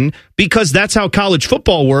happening again because that's how college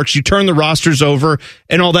football works. You turn the rosters over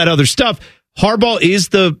and all that other stuff. Harbaugh is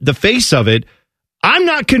the face of it. I'm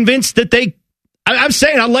not convinced that I'm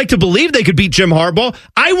saying I'd like to believe they could beat Jim Harbaugh.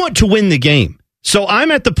 I want to win the game. So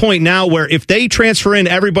I'm at the point now where if they transfer in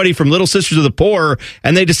everybody from Little Sisters of the Poor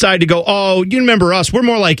and they decide to go, oh, you remember us, we're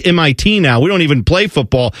more like MIT now. We don't even play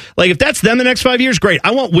football. Like if that's them the next 5 years, great.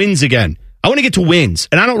 I want wins again. I want to get to wins,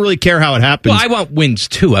 and I don't really care how it happens. Well, I want wins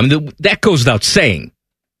too. I mean, that goes without saying.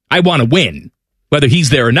 I want to win, whether he's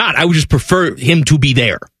there or not. I would just prefer him to be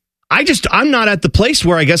there. I'm not at the place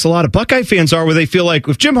where I guess a lot of Buckeye fans are, where they feel like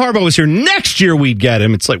if Jim Harbaugh was here next year, we'd get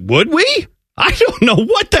him. It's like, would we? I don't know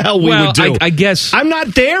what the hell we would do. I guess I'm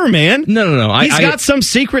not there, man. No. He's got some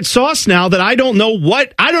secret sauce now that I don't know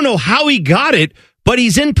what. I don't know how he got it, but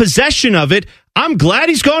he's in possession of it. I'm glad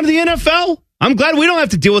he's gone to the NFL. I'm glad we don't have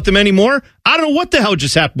to deal with him anymore. I don't know what the hell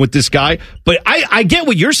just happened with this guy, but I get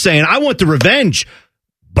what you're saying. I want the revenge,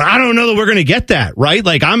 but I don't know that we're going to get that, right?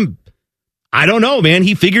 Like I don't know, man.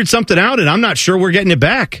 He figured something out, and I'm not sure we're getting it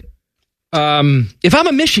back. If I'm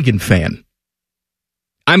a Michigan fan,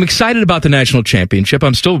 I'm excited about the national championship.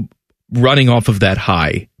 I'm still running off of that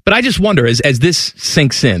high. But I just wonder, as this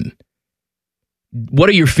sinks in, what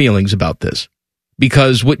are your feelings about this?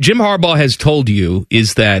 Because what Jim Harbaugh has told you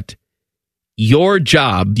is that your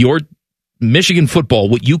job, your Michigan football,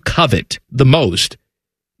 what you covet the most,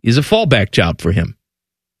 is a fallback job for him.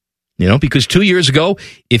 You know, because 2 years ago,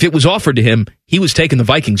 if it was offered to him, he was taking the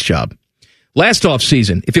Vikings job. Last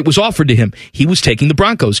offseason, if it was offered to him, he was taking the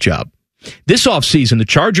Broncos job. This offseason, the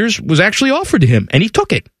Chargers was actually offered to him, and he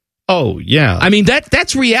took it. Oh, yeah. I mean,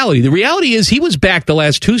 that's reality. The reality is he was back the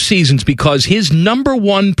last 2 seasons because his number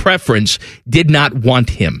one preference did not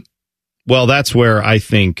want him. Well, that's where I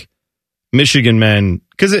think Michigan men,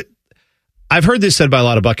 because I've heard this said by a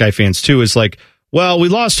lot of Buckeye fans, too, is like, well, we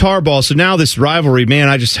lost Harbaugh, so now this rivalry, man,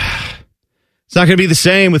 it's not going to be the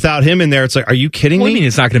same without him in there. It's like, are you kidding me? What do you mean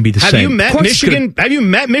it's not going to be the same? Have you met Michigan? Have you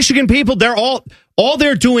met Michigan people? They're all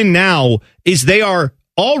they're doing now is they are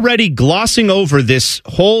already glossing over this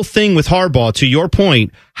whole thing with Harbaugh, to your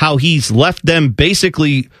point, how he's left them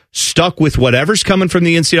basically stuck with whatever's coming from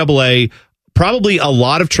the NCAA, probably a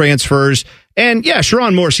lot of transfers. And yeah,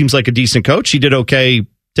 Sherrone Moore seems like a decent coach. He did okay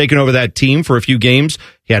taking over that team for a few games.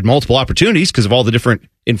 He had multiple opportunities because of all the different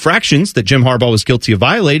infractions that Jim Harbaugh was guilty of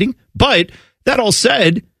violating. But that all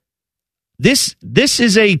said, this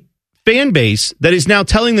is a fan base that is now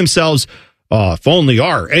telling themselves, oh, if only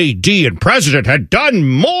our AD and president had done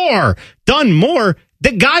more.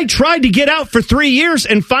 The guy tried to get out for 3 years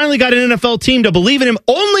and finally got an NFL team to believe in him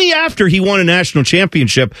only after he won a national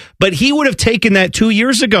championship. But he would have taken that 2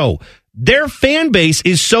 years ago. Their fan base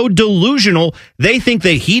is so delusional. They think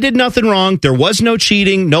that he did nothing wrong. There was no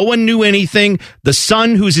cheating. No one knew anything. The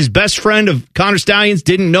son, who's his best friend of Connor Stallions,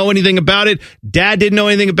 didn't know anything about it. Dad didn't know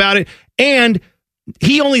anything about it. And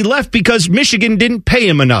he only left because Michigan didn't pay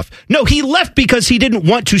him enough. No, he left because he didn't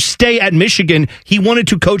want to stay at Michigan. He wanted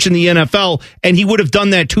to coach in the NFL, and he would have done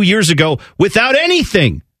that 2 years ago without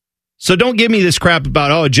anything. So don't give me this crap about,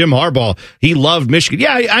 oh, Jim Harbaugh, he loved Michigan.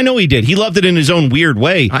 Yeah, I know he did. He loved it in his own weird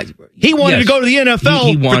way. He wanted to go to the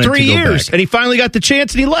NFL for 3 years, and he finally got the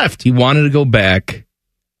chance, and he left. He wanted to go back.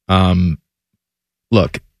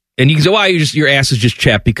 Look, and you can say, well, your ass is just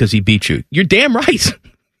chapped because he beat you. You're damn right.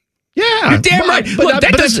 Yeah. You're damn right. Look,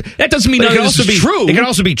 that doesn't mean this is true. It can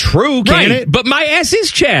also be true, can't it? But my ass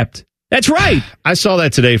is chapped. That's right. I saw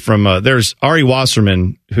that today from, there's Ari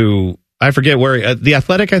Wasserman, who I forget where, The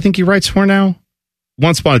Athletic, I think he writes for now.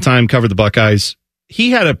 Once upon a time, covered the Buckeyes.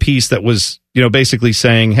 He had a piece that was, basically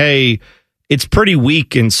saying, hey, it's pretty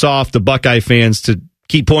weak and soft, the Buckeye fans, to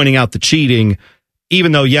keep pointing out the cheating,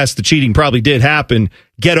 even though, yes, the cheating probably did happen.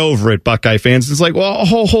 Get over it, Buckeye fans. It's like, well,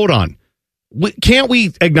 hold on. Can't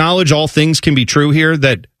we acknowledge all things can be true here,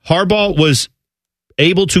 that Harbaugh was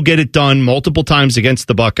able to get it done multiple times against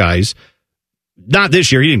the Buckeyes? Not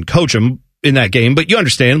this year. He didn't coach them in that game, but you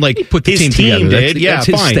understand, like, he put the his team did. That's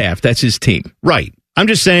his fine. staff. That's his team. Right. I'm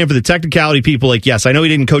just saying, for the technicality people, like, yes, I know he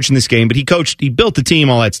didn't coach in this game, but he built the team,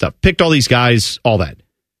 all that stuff, picked all these guys, all that.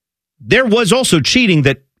 There was also cheating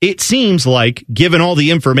that it seems like, given all the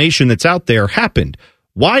information that's out there, happened.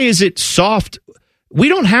 Why is it soft? We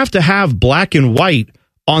don't have to have black and white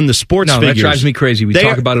on the sports figures. That drives me crazy. We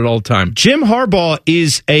talk about it all the time. Jim Harbaugh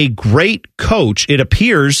is a great coach. It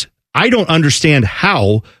appears. I don't understand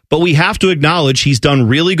how, but we have to acknowledge he's done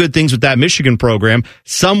really good things with that Michigan program,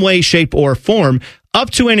 some way, shape, or form, up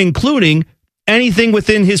to and including anything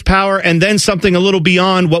within his power, and then something a little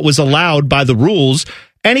beyond what was allowed by the rules,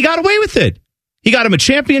 and he got away with it. He got him a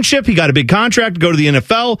championship. He got a big contract to go to the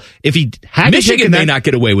NFL. If he had Michigan may not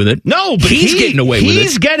get away with it. No, but he's getting away with it.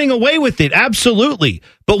 He's getting away with it, absolutely.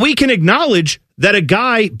 But we can acknowledge that a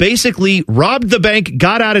guy basically robbed the bank,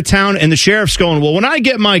 got out of town, and the sheriff's going, well, when I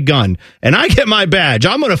get my gun and I get my badge,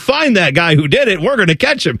 I'm going to find that guy who did it. We're going to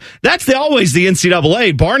catch him. That's always the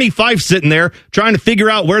NCAA. Barney Fife sitting there trying to figure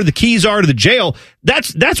out where the keys are to the jail.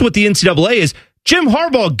 That's what the NCAA is. Jim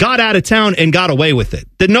Harbaugh got out of town and got away with it.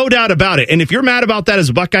 There's no doubt about it. And if you're mad about that as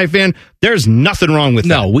a Buckeye fan, there's nothing wrong with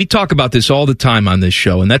that. No, we talk about this all the time on this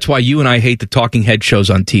show, and that's why you and I hate the talking head shows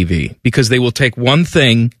on TV, because they will take one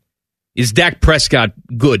thing. Is Dak Prescott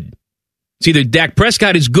good? It's either Dak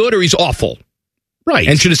Prescott is good or he's awful. Right.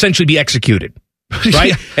 And should essentially be executed. Right?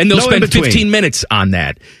 Yeah, and they'll no spend 15 minutes on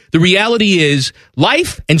that. The reality is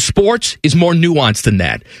life and sports is more nuanced than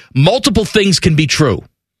that. Multiple things can be true.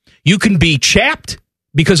 You can be chapped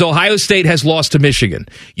because Ohio State has lost to Michigan.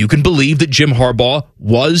 You can believe that Jim Harbaugh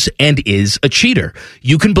was and is a cheater.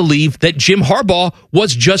 You can believe that Jim Harbaugh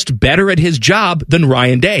was just better at his job than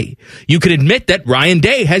Ryan Day. You can admit that Ryan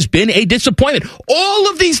Day has been a disappointment. All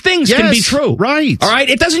of these things can be true. Right. All right?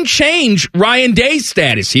 It doesn't change Ryan Day's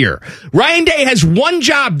status here. Ryan Day has one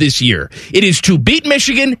job this year. It is to beat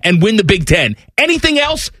Michigan and win the Big Ten. Anything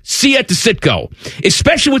else, see at the Citgo.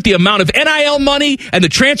 Especially with the amount of NIL money and the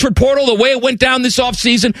transfer portal, the way it went down this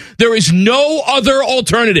offseason, there is no other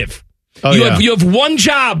alternative. You have one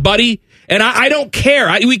job, buddy, and I don't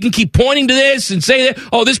care. We can keep pointing to this and say that,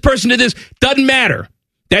 oh, this person did this. Doesn't matter.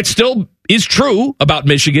 That still is true about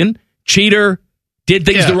Michigan. Cheater, did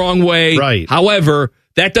things the wrong way. Right. However,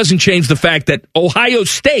 that doesn't change the fact that Ohio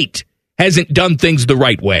State hasn't done things the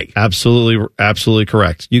right way. Absolutely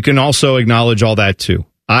correct. You can also acknowledge all that too.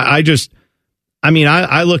 I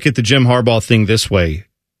look at the Jim Harbaugh thing this way.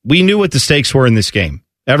 We knew what the stakes were in this game.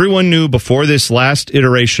 Everyone knew before this last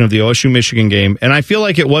iteration of the OSU-Michigan game, and I feel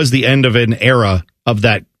like it was the end of an era of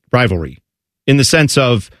that rivalry, in the sense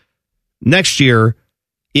of next year,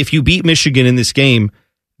 if you beat Michigan in this game,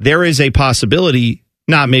 there is a possibility,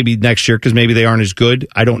 not maybe next year because maybe they aren't as good,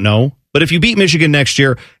 I don't know, but if you beat Michigan next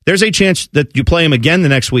year, there's a chance that you play them again the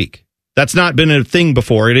next week. That's not been a thing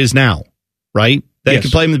before. It is now, right? That you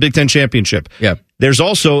can play them in the Big Ten Championship. Yeah. There's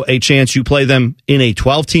also a chance you play them in a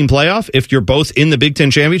 12-team playoff. If you're both in the Big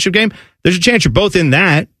Ten Championship game, there's a chance you're both in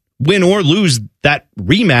that, win or lose that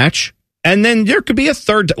rematch, and then there could be a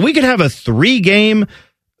third. We could have a 3-game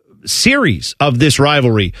series of this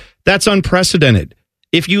rivalry. That's unprecedented.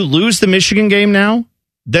 If you lose the Michigan game now,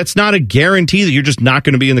 that's not a guarantee that you're just not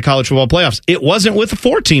going to be in the college football playoffs. It wasn't with a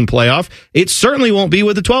 14 playoff. It certainly won't be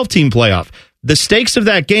with a 12-team playoff. The stakes of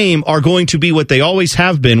that game are going to be what they always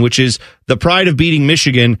have been, which is the pride of beating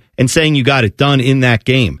Michigan and saying you got it done in that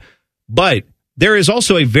game. But there is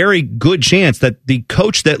also a very good chance that the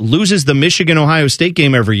coach that loses the Michigan-Ohio State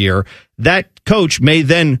game every year, that coach may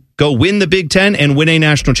then go win the Big Ten and win a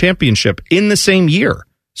national championship in the same year.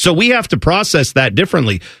 So we have to process that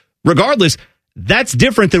differently. Regardless, that's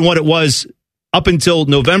different than what it was up until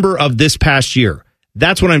November of this past year.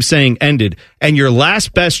 That's what I'm saying ended. And your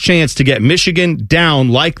last best chance to get Michigan down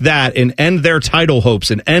like that and end their title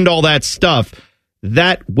hopes and end all that stuff,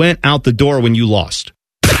 that went out the door when you lost.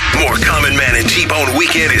 More Common Man and T-Bone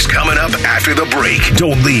Weekend is coming up after the break.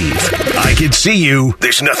 Don't leave. I can see you.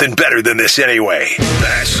 There's nothing better than this anyway.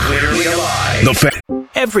 That's Clearly a Lie.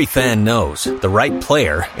 Every fan knows the right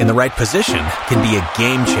player in the right position can be a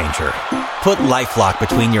game changer. Put LifeLock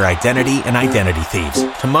between your identity and identity thieves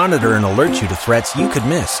to monitor and alert you to threats you could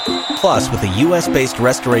miss. Plus, with a U.S.-based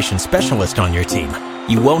restoration specialist on your team,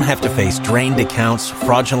 you won't have to face drained accounts,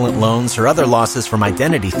 fraudulent loans, or other losses from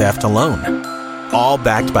identity theft alone. All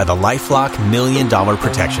backed by the LifeLock $1 Million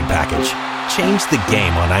Protection Package. Change the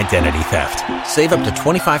game on identity theft. Save up to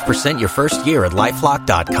 25% your first year at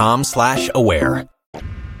LifeLock.com/aware.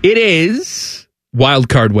 It is Wild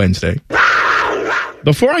Card Wednesday.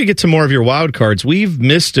 Before I get to more of your wild cards, we've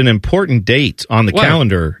missed an important date on the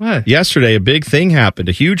calendar. What? Yesterday, a big thing happened,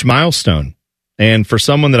 a huge milestone. And for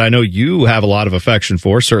someone that I know you have a lot of affection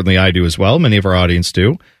for, certainly I do as well, many of our audience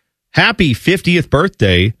do, happy 50th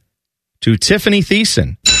birthday to Tiffany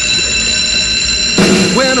Thiessen.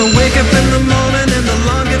 When I wake up in the morning and the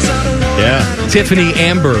alarm gets out of water. Yeah. Tiffany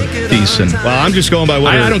Amber Thiessen. Well, I'm just going by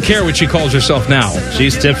what I don't care what she calls herself now.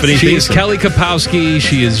 She's Tiffany Thiessen. She is Kelly Kapowski.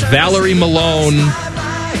 She is Valerie Malone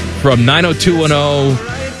from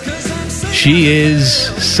 90210. She is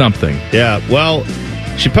something. Yeah, well,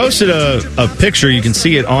 she posted a picture. You can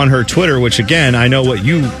see it on her Twitter, which, again, I know what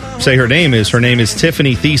you say her name is. Her name is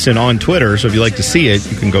Tiffany Thiessen on Twitter, so if you'd like to see it,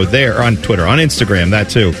 you can go there, or on Twitter, on Instagram,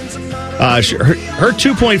 that too. Her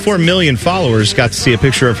 2.4 million followers got to see a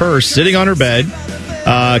picture of her sitting on her bed,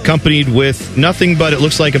 accompanied with nothing but, it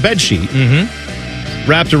looks like, a bedsheet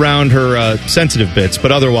wrapped around her sensitive bits,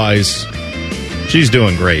 but otherwise, she's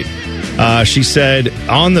doing great. She said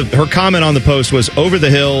her comment on the post was "Over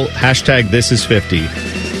the hill." #ThisIs50,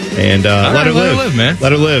 and let her live, man.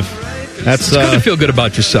 Let her live. That's it's good to feel good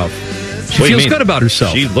about yourself. She feels good about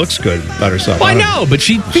herself. She looks good about herself. Well, I know, but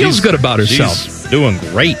she feels good about herself. She's doing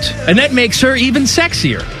great, and that makes her even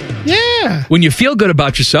sexier. Yeah, when you feel good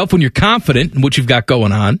about yourself, when you're confident in what you've got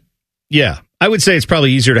going on. Yeah, I would say it's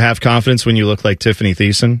probably easier to have confidence when you look like Tiffany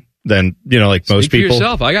Thiessen than most people. Speak for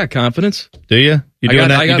yourself. I got confidence. Do you? You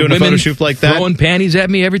doing I got a photo shoot like that? Throwing panties at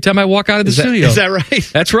me every time I walk out of the studio. Is that right?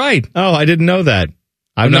 That's right. Oh, I didn't know that.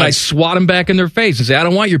 And then I swat them back in their face and say, "I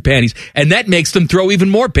don't want your panties," and that makes them throw even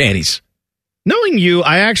more panties. Knowing you,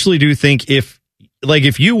 I actually do think if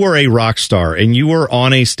you were a rock star and you were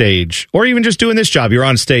on a stage, or even just doing this job, you're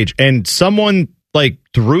on stage, and someone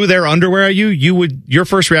threw their underwear at you, your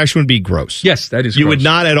first reaction would be gross. Yes, that is. You gross. would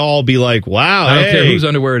not at all be like, "Wow, I don't care whose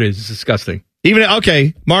underwear it is. It's disgusting." Even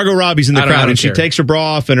Margot Robbie's in the crowd and she takes her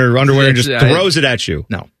bra off and her underwear and just throws it at you.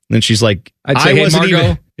 No, and then she's like, "I'd say, hey,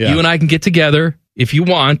 Margot, you and I can get together if you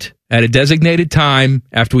want at a designated time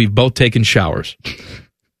after we've both taken showers."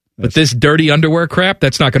 But this dirty underwear crap,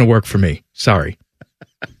 that's not going to work for me. Sorry.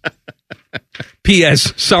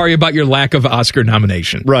 P.S. Sorry about your lack of Oscar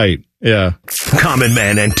nomination. Right. Yeah. Common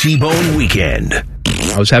Man and T-Bone Weekend.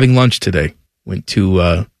 I was having lunch today. Went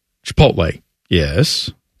to Chipotle.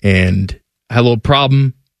 Yes. And I had a little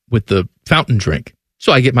problem with the fountain drink.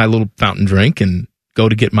 So I get my little fountain drink and go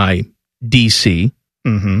to get my DC,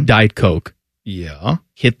 Diet Coke. Yeah.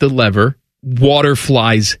 Hit the lever. Water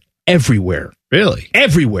flies everywhere. Really?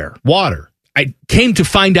 Everywhere. Water. I came to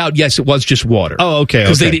find out, yes, it was just water. Oh, okay.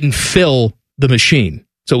 Because they didn't fill the machine.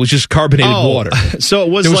 So it was just carbonated water. So it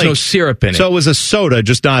was there was no syrup in it. So it was a soda,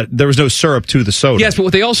 just not, there was no syrup to the soda. Yes, but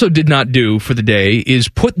what they also did not do for the day is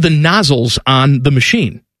put the nozzles on the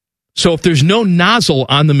machine. So if there's no nozzle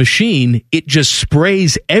on the machine, it just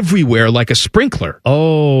sprays everywhere like a sprinkler.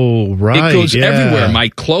 Oh, right. It goes everywhere. My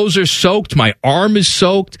clothes are soaked. My arm is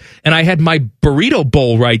soaked. And I had my burrito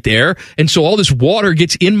bowl right there. And so all this water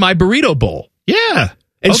gets in my burrito bowl. Yeah.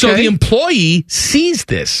 And so the employee sees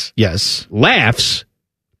this. Yes. Laughs.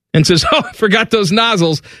 And says, "Oh, I forgot those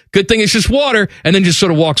nozzles. Good thing it's just water," and then just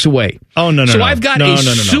sort of walks away. Oh, no. So I've got a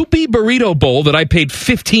soupy burrito bowl that I paid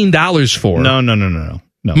 $15 for. No.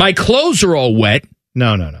 My clothes are all wet.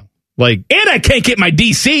 No. And I can't get my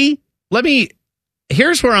DC.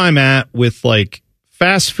 Here's where I'm at with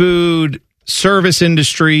fast food, service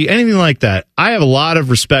industry, anything like that. I have a lot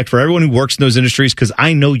of respect for everyone who works in those industries because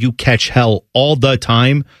I know you catch hell all the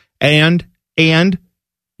time. And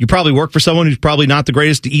you probably work for someone who's probably not the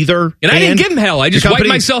greatest either. And I didn't give him hell. I just wiped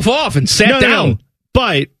myself off and sat down. No.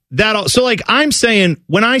 But I'm saying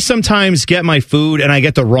when I sometimes get my food and I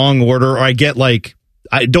get the wrong order, or I get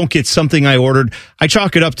I don't get something I ordered, I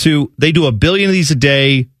chalk it up to they do 1 billion of these a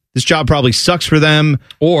day. This job probably sucks for them.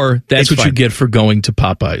 Or that's what you get for going to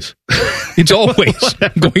Popeyes. It's always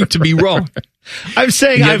going to be wrong. I'm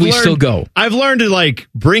saying still go. I've learned to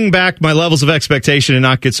bring back my levels of expectation and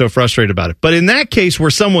not get so frustrated about it. But in that case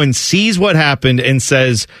where someone sees what happened and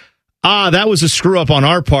says, that was a screw up on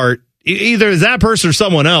our part, either that person or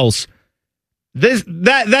someone else,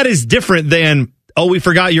 that is different than, we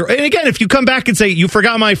forgot your. And again, if you come back and say you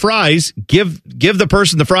forgot my fries, give the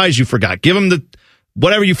person the fries you forgot. Give them the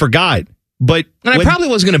whatever you forgot. But I probably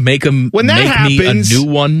wasn't going to make them when that make happens, me a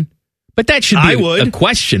new one. But that should be a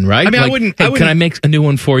question, right? I mean, I wouldn't. Can I make a new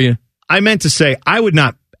one for you? I meant to say I would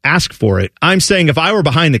not ask for it. I'm saying if I were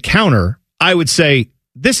behind the counter, I would say,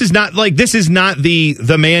 this is not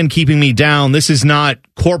the man keeping me down. This is not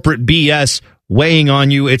corporate BS weighing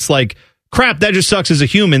on you. It's like, crap, that just sucks as a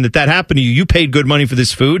human that happened to you. You paid good money for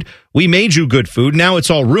this food. We made you good food. Now it's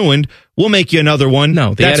all ruined. We'll make you another one.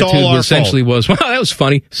 No, the that's attitude all our essentially fault. was, well, that was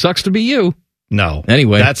funny. Sucks to be you. No.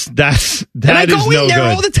 Anyway. That and I is go in no there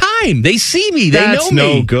good. all the time. They see me. They That's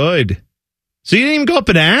know me. no good. So you didn't even go up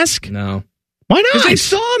and ask? No. Why not? Because they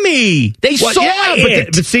saw me. They saw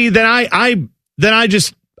it. But see, then I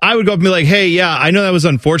would go up and be like, hey, yeah, I know that was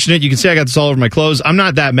unfortunate. You can see I got this all over my clothes. I'm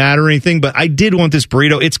not that mad or anything, but I did want this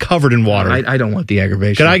burrito. It's covered in water. I don't want the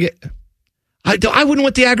aggravation. Could I get... I wouldn't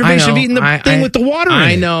want the aggravation of eating the thing with the water in it.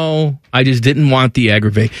 I know. I just didn't want the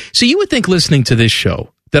aggravation. So you would think listening to this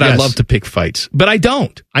show that I love to pick fights, but I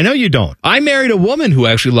don't. I know you don't. I married a woman who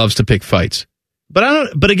actually loves to pick fights.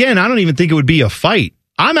 But again, I don't even think it would be a fight.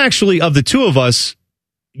 I'm actually, of the two of us,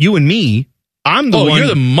 you and me, I'm the one. You're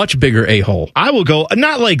the much bigger a-hole. I will go,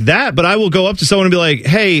 not like that, but I will go up to someone and be like,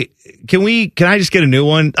 hey, can I just get a new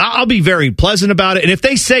one? I'll be very pleasant about it. And if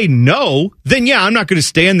they say no, then yeah, I'm not going to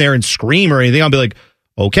stand there and scream or anything. I'll be like,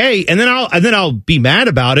 okay. And then I'll be mad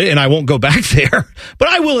about it and I won't go back there. But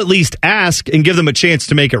I will at least ask and give them a chance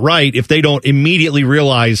to make it right if they don't immediately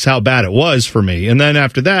realize how bad it was for me. And then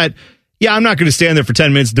after that, yeah, I'm not going to stand there for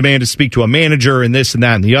 10 minutes and demand to speak to a manager and this and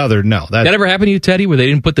that and the other. No. That ever happened to you, Teddy, where they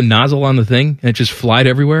didn't put the nozzle on the thing and it just flied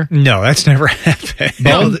everywhere? No, that's never happened.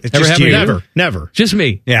 No, it's just you. Never. Just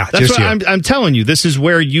me. Yeah, that's just what you. I'm telling you. This is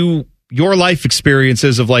where your life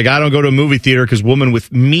experiences of like, I don't go to a movie theater because woman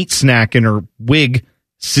with meat snack in her wig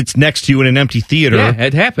sits next to you in an empty theater. Yeah,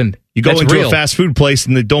 it happened. You go That's into real. a fast food place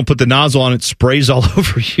and they don't put the nozzle on it, sprays all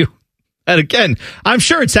over you. And again, I'm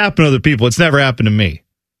sure it's happened to other people. It's never happened to me.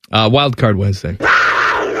 Wild Card Wednesday.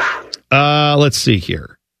 Let's see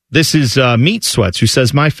here. This is Meat Sweats who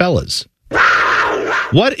says, my fellas,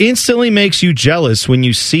 what instantly makes you jealous when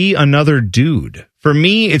you see another dude? For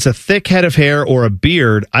me, it's a thick head of hair or a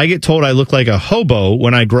beard. I get told I look like a hobo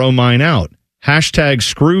when I grow mine out. Hashtag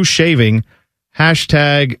screw shaving.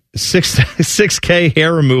 Hashtag 6K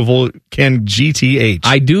hair removal can GTH.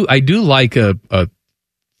 I do like a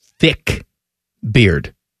thick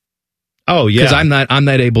beard. Oh yeah, because I'm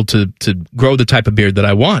not able to grow the type of beard that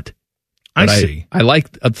I want. I see. I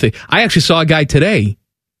like a thick. I actually saw a guy today.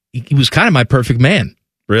 He was kind of my perfect man.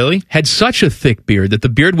 Really? Had such a thick beard that the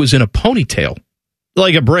beard was in a ponytail,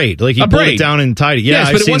 like a braid. Like he pulled it down and tied it. Yeah,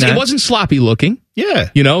 yes, but it wasn't sloppy looking. Yeah,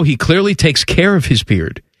 he clearly takes care of his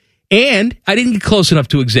beard. And I didn't get close enough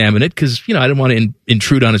to examine it because I didn't want to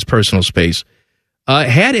intrude on his personal space.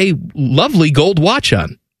 Had a lovely gold watch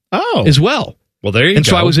on. Oh, as well. Well, there you go. And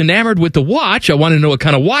so I was enamored with the watch. I wanted to know what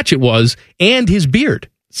kind of watch it was and his beard.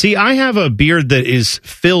 See, I have a beard that is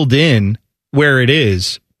filled in where it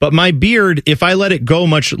is, but my beard, if I let it go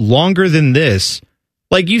much longer than this,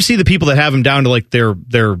 like you see the people that have them down to like their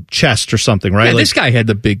chest or something, right? Yeah, like, this guy had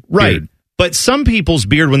the big right. beard. But some people's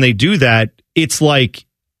beard, when they do that, it's like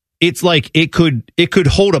it could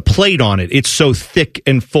hold a plate on it. It's so thick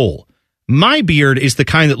and full. My beard is the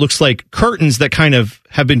kind that looks like curtains that kind of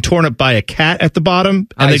have been torn up by a cat at the bottom,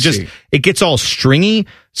 and it gets all stringy.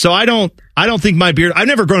 So I don't think my beard, I've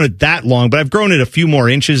never grown it that long, but I've grown it a few more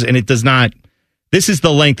inches, and it does not. This is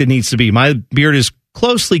the length it needs to be. My beard is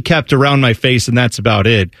closely kept around my face, and that's about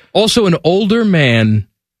it. Also, an older man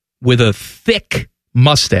with a thick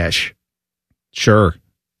mustache. Sure.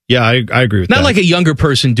 Yeah, I agree with that. Not like a younger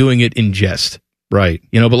person doing it in jest. Right.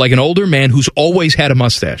 But like an older man who's always had a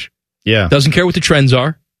mustache. Yeah. Doesn't care what the trends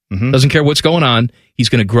are. Mm-hmm. Doesn't care what's going on. He's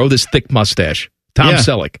going to grow this thick mustache. Tom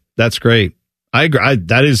Selleck. That's great. I agree.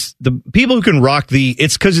 That is the people who can rock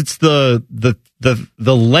it's because it's the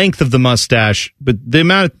length of the mustache, but the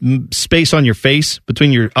amount of space on your face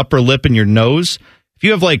between your upper lip and your nose. If you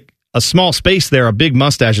have like a small space there, a big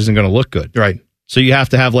mustache isn't going to look good. Right. So you have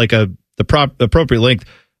to have like the appropriate length.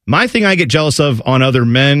 My thing I get jealous of on other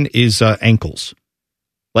men is ankles.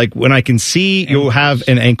 Like when I can see you have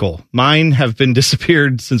an ankle. Mine have been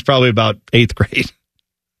disappeared since probably about 8th grade.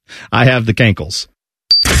 I have the cankles.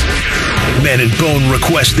 Men and Bone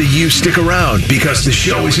request that you stick around because the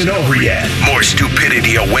show isn't over yet. More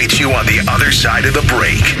stupidity awaits you on the other side of the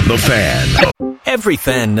break. The Fan. Every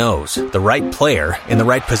fan knows the right player in the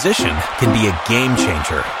right position can be a game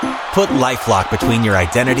changer. Put LifeLock between your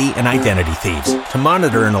identity and identity thieves to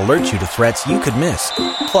monitor and alert you to threats you could miss.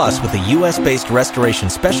 Plus, with a U.S.-based restoration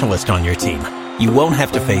specialist on your team, you won't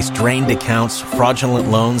have to face drained accounts, fraudulent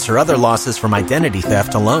loans, or other losses from identity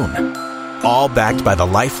theft alone. All backed by the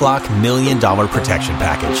LifeLock $1 Million Protection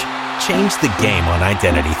Package. Change the game on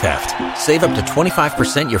identity theft. Save up to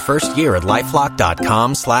 25% your first year at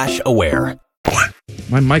LifeLock.com/aware.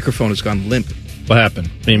 My microphone has gone limp. What happened?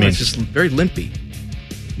 What do you mean? It's just very limpy.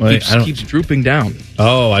 Wait, Keeps drooping down.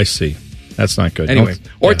 Oh, I see. That's not good. Anyway,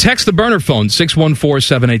 or text the burner phone,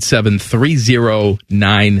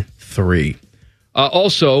 614-787-3093.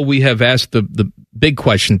 Also, we have asked the big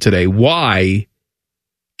question today. Why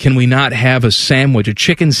can we not have a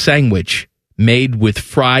chicken sandwich made with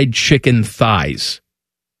fried chicken thighs?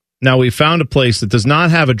 Now, we found a place that does not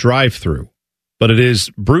have a drive-through, but it is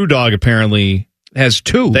BrewDog apparently has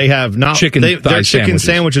two. They have not chicken thigh their chicken sandwiches.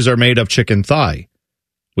 sandwiches are made of chicken thigh,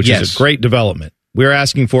 which is a great development. We're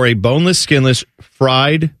asking for a boneless, skinless,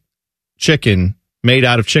 fried chicken made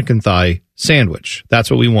out of chicken thigh sandwich.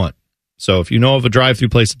 That's what we want. So if you know of a drive-through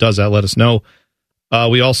place that does that, let us know.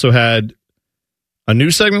 We also had a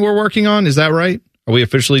new segment we're working on. Is that right? Are we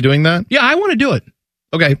officially doing that? Yeah, I want to do it.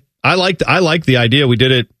 Okay. I liked the idea. We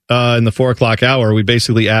did it in the 4 o'clock hour. We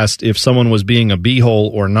basically asked if someone was being a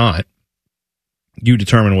beehole or not. You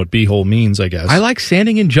determine what beehole means, I guess. I like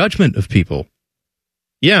standing in judgment of people.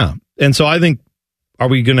 Yeah. And so I think, are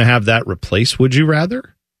we going to have that replace Would You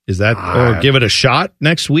Rather? Is that, or give it a shot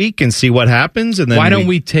next week and see what happens? And then why don't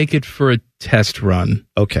we take it for a test run?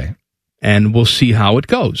 Okay. And we'll see how it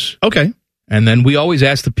goes. Okay. And then we always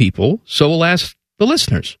ask the people, so we'll ask the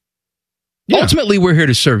listeners. Yeah. Ultimately, we're here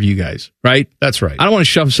to serve you guys, right? That's right. I don't want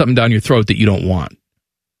to shove something down your throat that you don't want.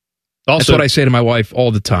 Also, that's what I say to my wife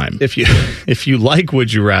all the time. If you like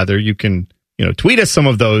Would You Rather, you can tweet us some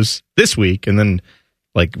of those this week, and then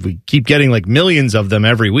we keep getting millions of them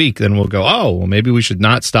every week. Then we'll go, oh, well, maybe we should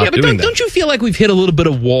not stop doing that. Don't you feel like we've hit a little bit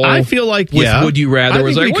of wall? I feel like with Would You Rather?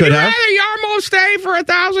 I think we could have. Rather you almost stay for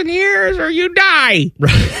 1,000 years or you die.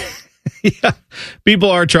 Yeah,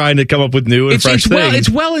 people are trying to come up with new and fresh things. It's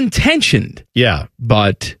well intentioned. Yeah,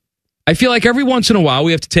 but I feel like every once in a while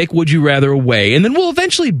we have to take Would You Rather away, and then we'll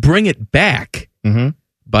eventually bring it back. Mm-hmm.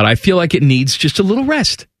 But I feel like it needs just a little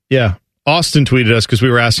rest. Yeah, Austin tweeted us because we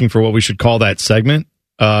were asking for what we should call that segment.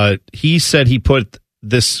 He said he put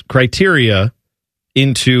this criteria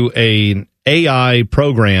into an AI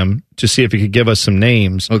program to see if he could give us some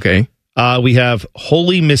names. Okay, we have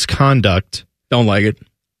Holy Misconduct. Don't like it.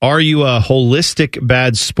 Are you a holistic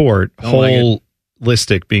bad sport?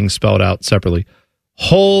 Holistic being spelled out separately.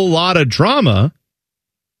 Whole lot of drama.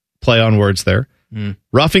 Play on words there.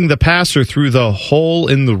 Roughing the passer through the hole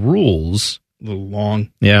in the rules. A little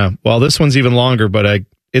long. Yeah. Well, this one's even longer, but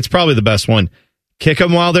it's probably the best one. Kick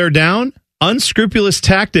them while they're down. Unscrupulous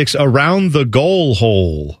tactics around the goal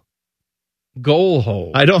hole. Goal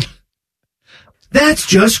hole. That's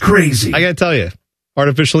just crazy. I got to tell you,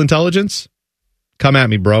 artificial intelligence. Come at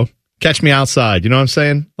me, bro. Catch me outside. You know what I'm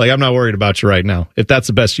saying? I'm not worried about you right now. If that's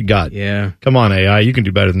the best you got. Yeah. Come on, AI. You can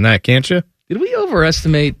do better than that, can't you? Did we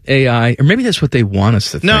overestimate AI? Or maybe that's what they want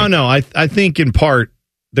us to think. No. I think in part,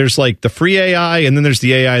 there's the free AI, and then there's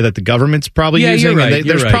the AI that the government's probably using. You're right,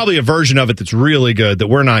 There's probably a version of it that's really good that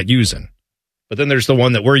we're not using. But then there's the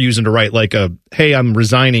one that we're using to write hey, I'm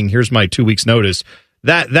resigning. Here's my 2 weeks notice.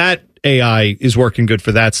 That AI is working good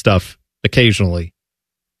for that stuff occasionally.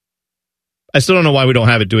 I still don't know why we don't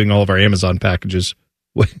have it doing all of our Amazon packages.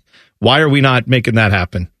 Why are we not making that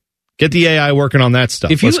happen? Get the AI working on that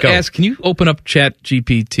stuff. If you ask, can you open up Chat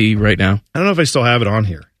GPT right now? I don't know if I still have it on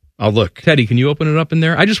here. I'll look. Teddy, can you open it up in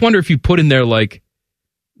there? I just wonder if you put in there,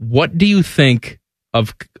 what do you think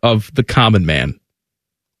of the common man?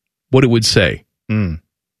 What it would say? I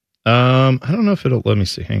don't know if it'll. Let me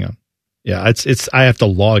see. Hang on. Yeah, it's. I have to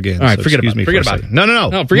log in. All right, so forget about it. No.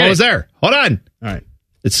 No, forget I it. was there. Hold on. All right.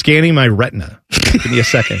 It's scanning my retina. Give me a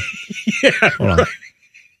second. Hold on.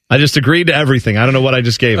 I just agreed to everything. I don't know what I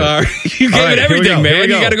just gave it. You gave it everything, man. You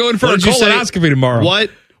got to go in for a colonoscopy tomorrow.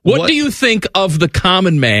 What do you think of the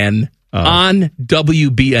common man on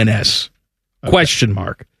WBNS? Question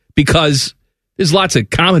mark. Because there's lots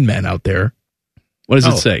of common men out there. What does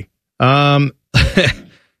it say?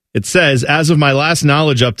 It says, as of my last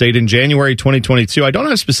knowledge update in January 2022, I don't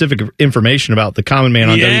have specific information about the common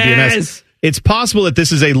man on WBNS. It's possible that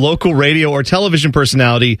this is a local radio or television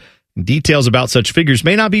personality. Details about such figures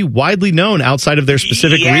may not be widely known outside of their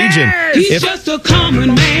specific region. He's just a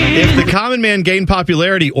common man. If the common man gained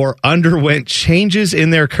popularity or underwent changes in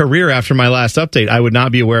their career after my last update, I would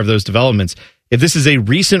not be aware of those developments. If this is a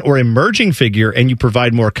recent or emerging figure and you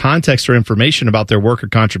provide more context or information about their work or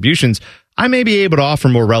contributions, I may be able to offer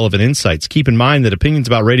more relevant insights. Keep in mind that opinions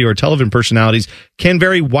about radio or television personalities can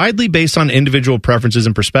vary widely based on individual preferences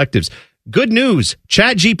and perspectives. Good news.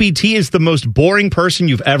 ChatGPT is the most boring person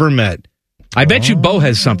you've ever met. I bet you Bo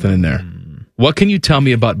has something in there. What can you tell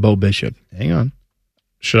me about Bo Bishop? Hang on.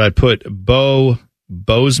 Should I put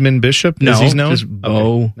Bozeman Bishop? No, as he's known? just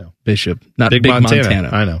Bo Bishop, not Big Montana.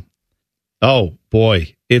 I know. Oh,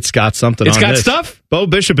 boy. It's got something It's on got this. stuff? Bo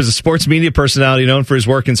Bishop is a sports media personality known for his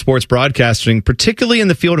work in sports broadcasting, particularly in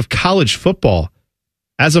the field of college football.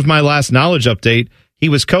 As of my last knowledge update, he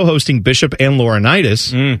was co-hosting Bishop and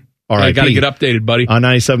Laurinaitis. I got to get updated, buddy. On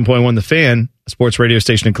 97.1 The Fan, a sports radio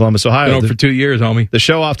station in Columbus, Ohio. Been on for 2 years, homie. The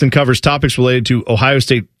show often covers topics related to Ohio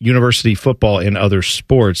State University football and other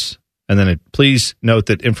sports. And then please note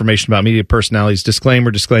that information about media personalities,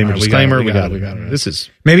 disclaimer. We got it. This is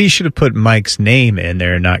Maybe you should have put Mike's name in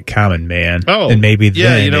there, not Common Man. Oh, and maybe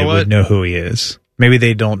then you know they what? would know who he is. Maybe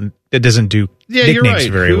they don't. It doesn't do nicknames you're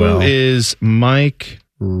right. very well. Who is Mike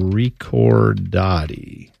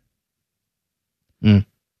Ricordati? Nope.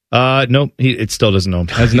 It still doesn't know him.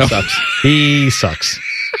 He sucks.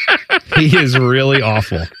 He is really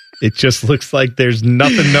awful. It just looks like there's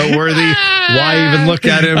nothing noteworthy. Why even look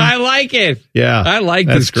at him? I like it. Yeah. I like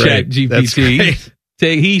that's this great. chat GPT. That's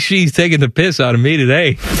great. She's taking the piss out of me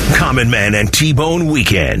today. Common Man and T-Bone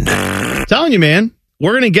Weekend. Telling you, man,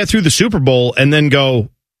 we're going to get through the Super Bowl and then go,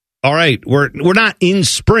 all right, we're not in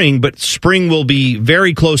spring, but spring will be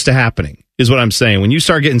very close to happening, is what I'm saying. When you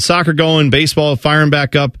start getting soccer going, baseball firing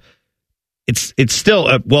back up, it's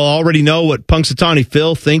still, we'll already know what Punxsutawney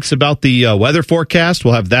Phil thinks about the weather forecast.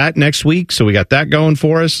 We'll have that next week, so we got that going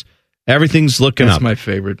for us. Everything's looking up. That's my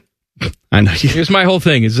favorite. I know. Here's my whole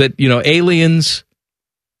thing, is that, aliens,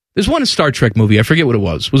 there's one Star Trek movie, I forget what it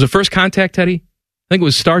was. Was it First Contact, Teddy? I think it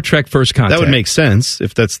was Star Trek First Contact. That would make sense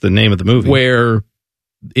if that's the name of the movie. Where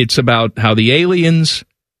it's about how the aliens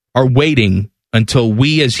are waiting until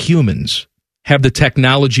we as humans have the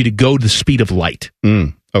technology to go the speed of light.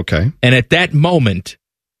 Okay. And at that moment,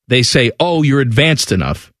 they say, oh, you're advanced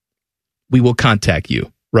enough. We will contact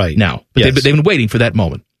you. Right. Now. But they've been waiting for that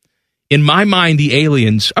moment. In my mind, the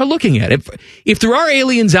aliens are looking at it. If there are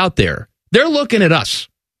aliens out there, they're looking at us.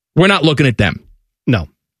 We're not looking at them. No.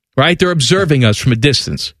 Right? They're observing us from a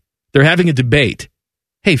distance. They're having a debate.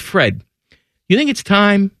 Hey, Fred, you think it's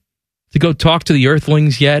time to go talk to the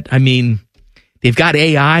Earthlings yet? I mean, they've got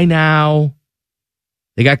AI now.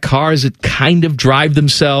 They got cars that kind of drive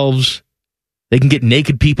themselves. They can get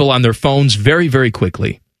naked people on their phones very, very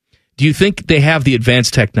quickly. Do you think they have the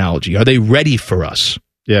advanced technology? Are they ready for us?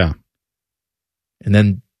 Yeah. And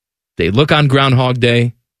then they look on Groundhog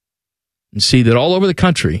Day and see that all over the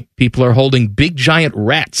country, people are holding big, giant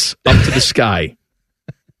rats up to the sky,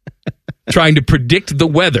 trying to predict the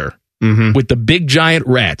weather with the big, giant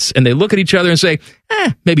rats. And they look at each other and say,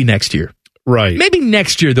 maybe next year. Right. Maybe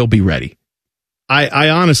next year they'll be ready. I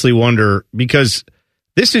honestly wonder, because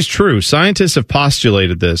this is true. Scientists have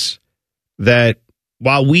postulated this, that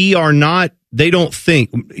while we are not, they don't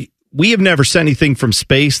think, we have never sent anything from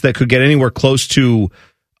space that could get anywhere close to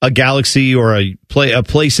a galaxy or a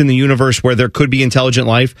place in the universe where there could be intelligent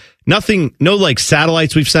life. Nothing, no like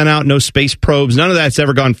satellites we've sent out, no space probes, none of that's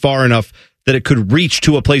ever gone far enough that it could reach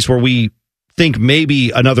to a place where we think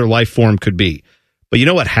maybe another life form could be. But you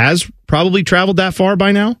know what has probably traveled that far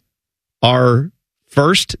by now? Our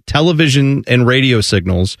first television and radio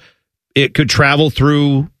signals. It could travel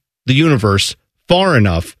through the universe far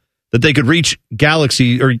enough that they could reach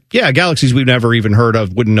galaxies we've never even heard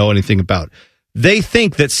of, wouldn't know anything about. They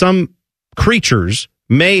think that some creatures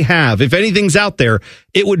may have, if anything's out there,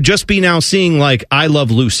 it would just be now seeing like I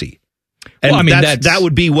Love Lucy. And well, I mean, that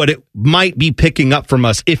would be what it might be picking up from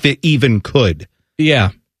us if it even could.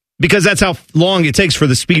 Yeah. Because that's how long it takes for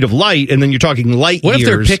the speed of light, and then you're talking light What years.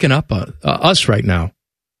 if they're picking up us right now?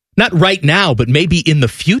 Not right now, but maybe in the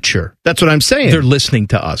future. That's what I'm saying. They're listening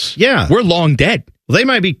to us. Yeah. We're long dead. They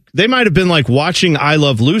might have been like watching I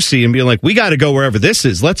Love Lucy and being like, we got to go wherever this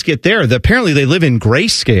is. Let's get there. Apparently they live in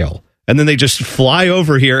grayscale. And then they just fly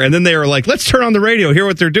over here, and then they were like, let's turn on the radio, hear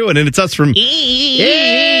what they're doing. And it's us from...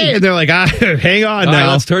 And they're like, hang on now.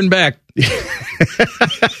 Right, let's turn back.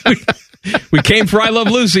 We came for I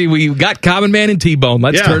Love Lucy. We got Common Man and T-Bone.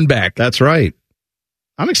 Let's turn back. That's right.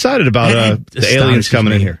 I'm excited about the aliens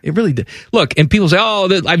coming in here. It really did. Look, and people say,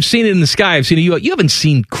 I've seen it in the sky. I've seen it. You haven't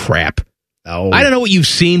seen crap. Oh. I don't know what you've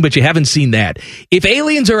seen, but you haven't seen that. If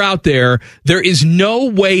aliens are out there, there is no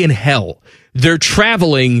way in hell they're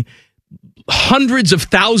traveling hundreds of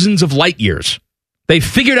thousands of light years. They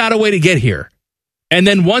figured out a way to get here. And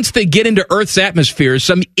then once they get into Earth's atmosphere,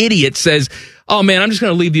 some idiot says, oh, man, I'm just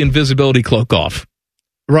going to leave the invisibility cloak off.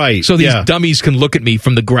 Right. So these dummies can look at me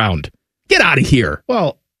from the ground. Get out of here.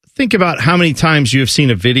 Well, think about how many times you have seen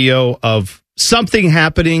a video of something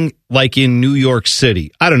happening like in New York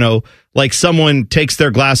City. I don't know, like someone takes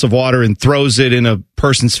their glass of water and throws it in a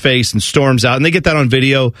person's face and storms out. And they get that on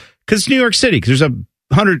video because it's New York City, because there's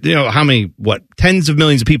tens of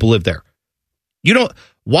millions of people live there.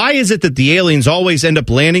 Why is it that the aliens always end up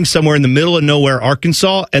landing somewhere in the middle of nowhere,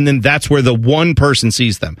 Arkansas, and then that's where the one person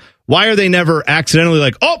sees them? Why are they never accidentally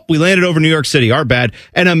like, oh, we landed over New York City, our bad,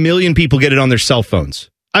 and a million people get it on their cell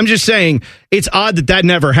phones? I'm just saying, it's odd that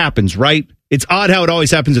never happens, right? It's odd how it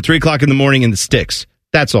always happens at 3 o'clock in the morning in the sticks.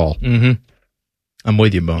 That's all. Mm-hmm. I'm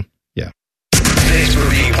with you, Bone. Yeah. Thanks for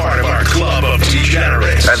being part of our club of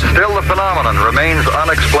degenerates. And still the phenomenon remains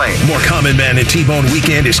unexplained. More Common Man and T-Bone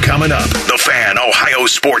Weekend is coming up. The Fan, Ohio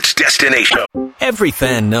sports destination. Every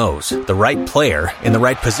fan knows the right player in the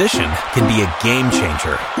right position can be a game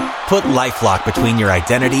changer. Put LifeLock between your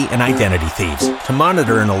identity and identity thieves to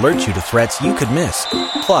monitor and alert you to threats you could miss.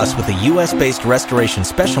 Plus, with a U.S.-based restoration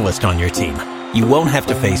specialist on your team, you won't have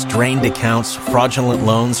to face drained accounts, fraudulent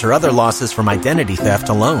loans, or other losses from identity theft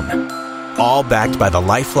alone. All backed by the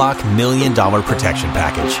LifeLock $1 Million Protection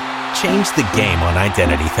Package. Change the game on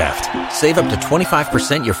identity theft. Save up to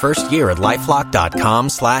 25% your first year at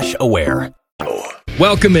LifeLock.com/aware.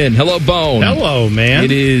 Welcome in. Hello, Bone. Hello, man.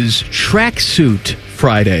 It is Tracksuit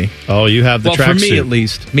Friday. Oh, you have the tracksuit. Well, for me at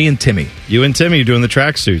least. Me and Timmy. You and Timmy are doing the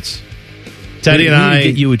tracksuits. Teddy and I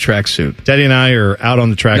get you a tracksuit. Teddy and I are out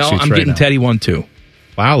on the tracksuits right now. No, I'm getting Teddy one too.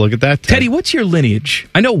 Wow, look at that. Teddy, what's your lineage?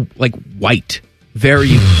 I know, like, white.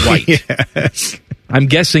 Very white. Yes. I'm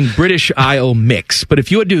guessing British Isle mix. But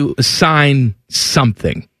if you had to assign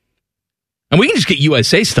something, and we can just get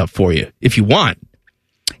USA stuff for you if you want.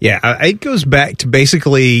 Yeah, it goes back to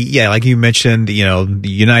basically, like you mentioned, the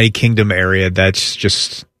United Kingdom area. That's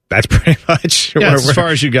pretty much as far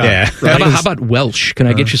as you got. Yeah. Right? How about Welsh? Can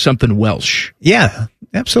I get you something Welsh? Yeah,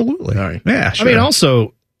 absolutely. All right. Yeah, sure. I mean,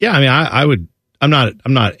 also, I would. I'm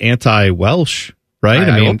not anti-Welsh, right?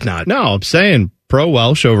 I hope not. No, I'm saying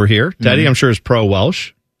pro-Welsh over here. Teddy, I'm sure, is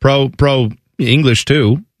pro-Welsh, pro English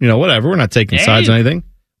too. Whatever. We're not taking sides on anything.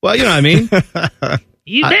 Well, you know what I mean.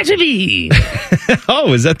 You better be.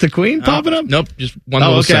 Oh, is that the Queen popping up? Nope, just one.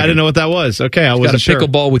 Oh, okay. Second. I didn't know what that was. Okay, I wasn't sure. Got a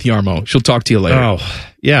pickleball with Yarmo. She'll talk to you later. Oh,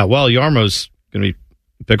 yeah. Well, Yarmo's going to be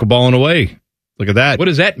pickleballing away. Look at that. What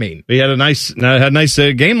does that mean? We had a nice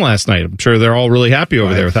game last night. I'm sure they're all really happy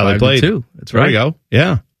over there with how they played. That's right. There you go.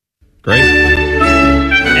 Yeah, great.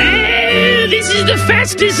 This is the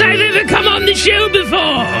fastest I've ever come on the show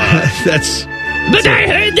before. But I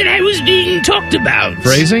heard that I was being talked about.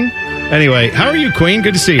 Phrasing? Anyway, how are you, Queen?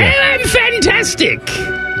 Good to see you. I'm fantastic.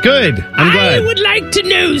 Good. I'm glad. I would like to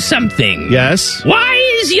know something. Yes? Why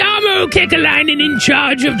is Jarmo Kekalainen in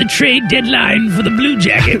charge of the trade deadline for the Blue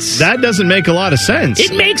Jackets? That doesn't make a lot of sense.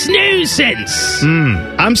 It makes no sense.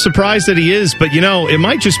 I'm surprised that he is, but it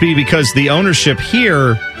might just be because the ownership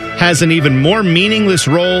here has an even more meaningless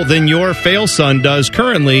role than your fail son does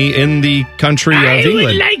currently in the country of England. I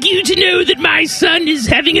would like you to know that my son is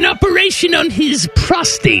having an operation on his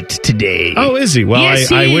prostate today. Oh, is he? Well,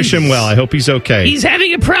 yes, I wish him well. I hope he's okay. He's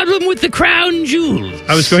having a problem with the crown jewels.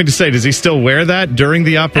 I was going to say, does he still wear that during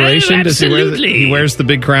the operation? Oh, absolutely. Does he wears the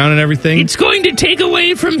big crown and everything? It's going to take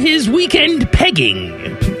away from his weekend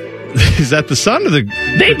pegging. Is that the son of the...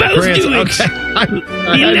 They both do it. Okay.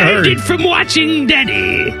 He learned it from watching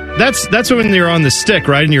Daddy. That's when you're on the stick,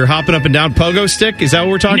 right? And you're hopping up and down. Pogo stick? Is that what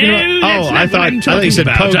we're talking about? That's not I thought you said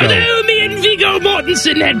about. pogo. Although me and Viggo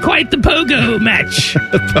Mortensen had quite the pogo match.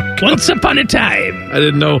 Once upon a time. I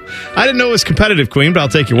didn't know it was competitive, Queen, but I'll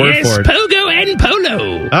take your word for it. Pogo and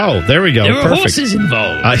polo. Oh, there we go. There were Perfect. horses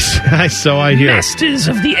involved. So I hear. Masters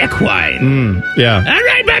of the equine. Yeah. All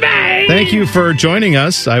right, bye-bye. Thank you for joining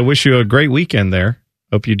us. I wish you a great weekend there.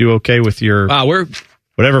 Hope you do okay with your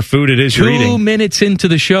whatever food it is you're eating. 2 minutes into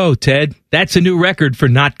the show, Ted. That's a new record for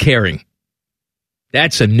not caring.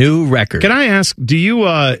 That's a new record. Can I ask, do you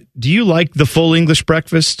like the full English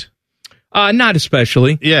breakfast? Not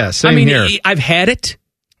especially. Yeah, same here. I've had it.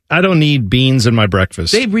 I don't need beans in my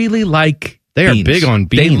breakfast. They really like They beans. are big on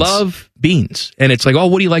beans. They love beans. And it's like, oh,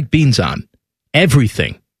 what do you like beans on?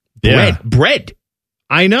 Everything. Bread.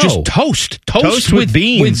 I know. Just toast with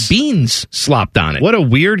beans. With beans slopped on it. What a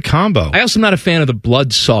weird combo. I also am not a fan of the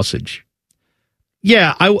blood sausage.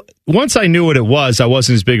 Yeah, once I knew what it was, I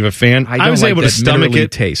wasn't as big of a fan. I was able to stomach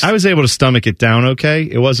it. Taste. I was able to stomach it down okay.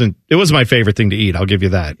 It wasn't my favorite thing to eat. I'll give you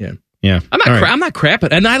that. Yeah. I'm not crapping.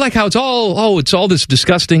 And I like how it's all this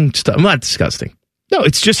disgusting stuff. I'm not disgusting. No,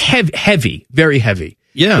 it's just heavy, very heavy.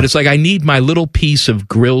 Yeah. But it's like I need my little piece of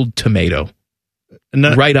grilled tomato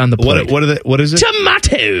right on the plate. What is it?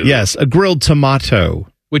 Tomato. Yes, a grilled tomato.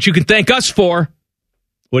 Which you can thank us for.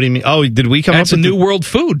 What do you mean? Oh, did we come That's up with a new world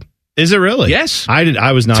food. Is it really? Yes.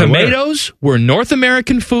 I was not Tomatoes aware. were North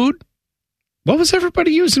American food. What was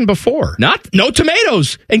everybody using before? No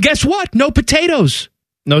tomatoes. And guess what? No potatoes.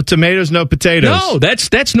 No tomatoes, no potatoes. No,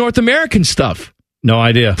 that's North American stuff. No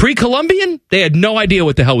idea. Pre-Columbian, they had no idea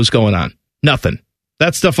what the hell was going on. Nothing.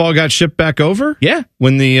 That stuff all got shipped back over? Yeah.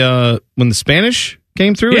 When the Spanish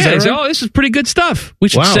came through? Yeah, they said, oh, this is pretty good stuff. We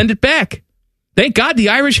should send it back. Thank God the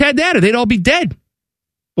Irish had that, or they'd all be dead.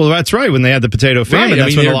 Well, that's right. When they had the potato famine,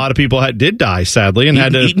 that's when a lot of people did die, sadly, and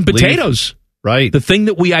had to eating potatoes. Right. The thing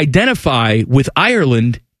that we identify with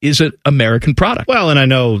Ireland is an American product. Well, and I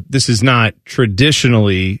know this is not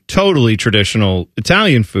totally traditional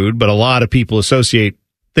Italian food, but a lot of people associate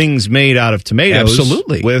things made out of tomatoes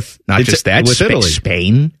with not just that, with Italy.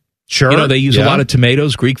 Spain. Sure. You know, they use a lot of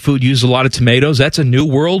tomatoes. Greek food uses a lot of tomatoes. That's a New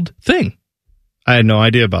World thing. I had no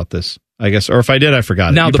idea about this, I guess. Or if I did, I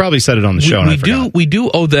forgot it. You probably said it on the show and I forgot. We do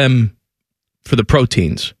owe them for the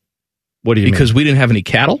proteins. What do you mean? Because we didn't have any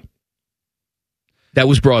cattle. That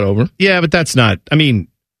was brought over. Yeah, but that's not... I mean,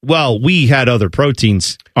 well, we had other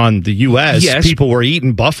proteins on the U.S. Yes. People were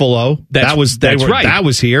eating buffalo. That was right. That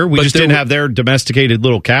was here. We just didn't have their domesticated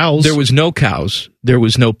little cows. There was no cows. There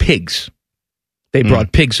was no pigs. They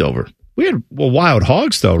brought pigs over. We had wild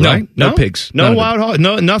hogs, though, right? No pigs. No wild hogs.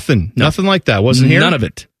 No, nothing. No. Nothing like that. Wasn't here? None of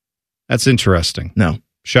it. That's interesting. No.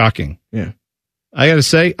 Shocking. Yeah. I got to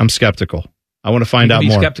say, I'm skeptical. I want to find out more. You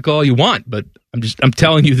can be skeptical all you want, but I'm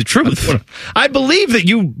telling you the truth. I believe that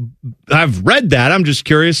you have read that. I'm just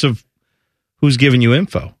curious of who's giving you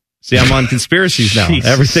info. See, I'm on conspiracies now.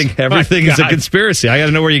 Everything is a conspiracy. I got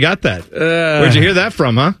to know where you got that. Where'd you hear that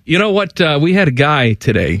from, huh? You know what? We had a guy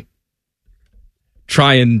today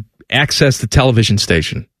try and access the television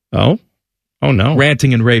station. Oh no.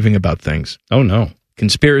 Ranting and raving about things. Oh, no.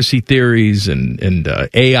 Conspiracy theories and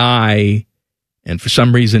AI. And for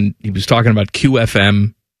some reason, he was talking about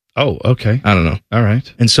QFM. Oh, okay. I don't know. All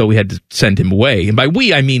right. And so we had to send him away. And by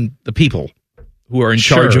we, I mean the people who are in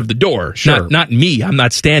charge of the door. Sure. Not me. I'm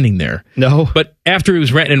not standing there. No. But after he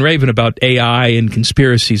was ranting and raving about AI and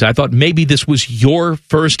conspiracies, I thought maybe this was your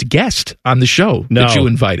first guest on the show that you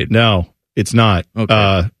invited. No, it's not.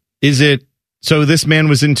 Okay. Is it? So this man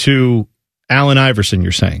was into Allen Iverson,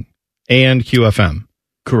 you're saying, and QFM.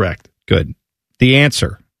 Correct. Good. The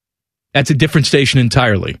answer. That's a different station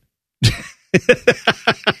entirely.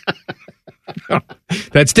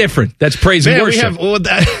 That's different. That's praise and worship.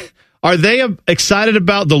 Are they excited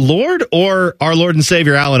about the Lord or our Lord and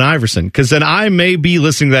Savior Allen Iverson? Because then I may be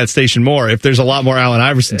listening to that station more. If there's a lot more Allen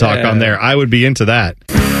Iverson talk on there, I would be into that.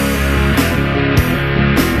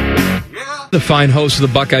 The fine host of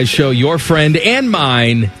the Buckeye Show, your friend and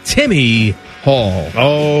mine, Timmy Hall.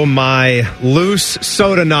 Oh, my loose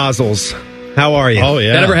soda nozzles. How are you? Oh,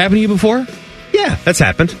 yeah. That ever happened to you before? Yeah, that's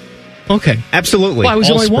happened. Okay. Absolutely. Well, I was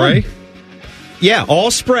all only spray. one. Yeah, all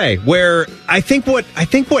spray. Where I think what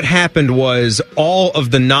happened was all of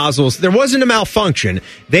the nozzles, there wasn't a malfunction.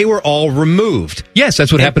 They were all removed. Yes,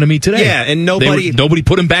 that's what happened to me today. Yeah, and nobody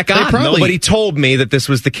put them back on. Nobody told me that this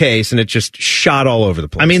was the case, and it just shot all over the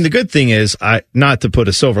place. I mean, the good thing is, not to put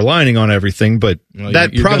a silver lining on everything, but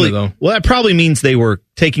that probably means they were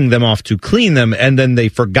taking them off to clean them, and then they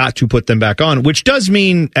forgot to put them back on, which does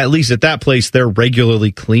mean, at least at that place, they're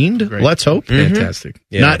regularly cleaned. Great. Let's hope. Fantastic.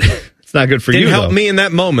 Yeah. It's not good for Didn't you, help though. me in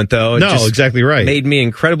that moment, though. It just exactly right. Made me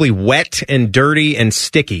incredibly wet and dirty and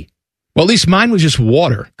sticky. Well, at least mine was just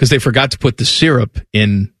water because they forgot to put the syrup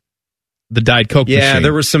in the Diet Coke machine. Yeah,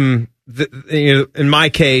 there was some... in my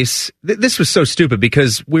case, this was so stupid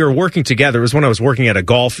because we were working together. It was when I was working at a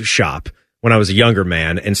golf shop when I was a younger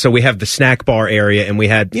man. And so we have the snack bar area and we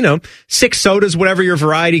had, 6 sodas, whatever your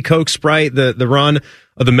variety, Coke, Sprite, the run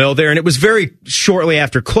of the mill there. And it was very shortly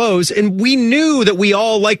after close. And we knew that we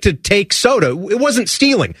all like to take soda. It wasn't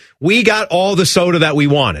stealing. We got all the soda that we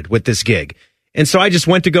wanted with this gig. And so I just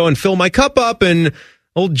went to go and fill my cup up, and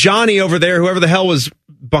old Johnny over there, whoever the hell was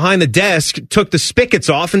behind the desk, took the spigots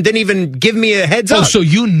off and didn't even give me a heads up. Oh, so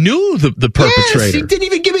you knew the perpetrator. Yes, he didn't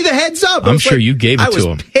even give me the heads up. I'm sure you gave it to him. I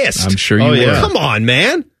was pissed. I'm sure you were. Yeah. Come on,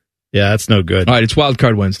 man. Yeah, that's no good. All right, it's Wild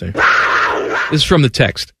Card Wednesday. This is from the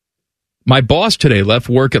text. My boss today left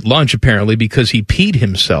work at lunch, apparently, because he peed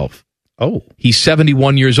himself. Oh. He's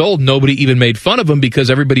 71 years old. Nobody even made fun of him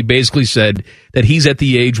because everybody basically said that he's at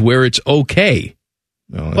the age where it's okay.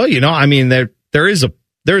 Well, I mean, there is a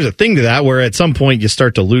thing to that where at some point you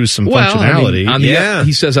start to lose some functionality. I mean,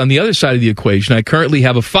 he says on the other side of the equation, I currently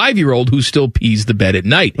have a 5-year-old who still pees the bed at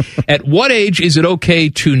night. At what age is it okay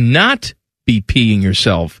to not be peeing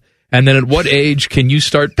yourself? And then at what age can you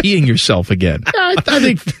start peeing yourself again? I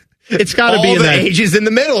think it's got to be all in the that ages in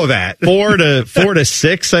the middle of that. 4 to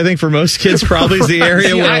 6, I think, for most kids probably is the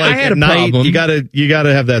area where I had a night problem. you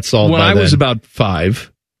gotta have that solved. When I was about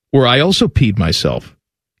 5, where I also peed myself.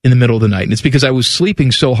 in the middle of the night. And it's because I was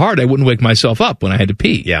sleeping so hard I wouldn't wake myself up when I had to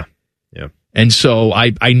pee. Yeah. And so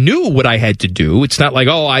I knew what I had to do. It's not like,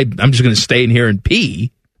 I'm just going to stay in here and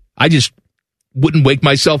pee. I just wouldn't wake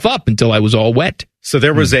myself up until I was all wet. So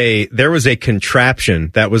there was a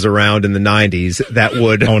contraption that was around in the 90s that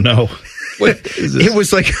would... Oh, no. It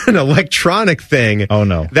was like an electronic thing. Oh,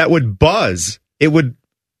 no. That would buzz. It would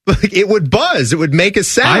buzz. It would make a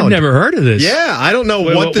sound. I've never heard of this. Yeah, I don't know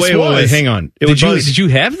what this was. Wait, hang on. Did you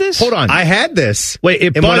have this? Hold on. I had this. Wait,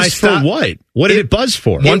 it buzzed for what? What did it buzz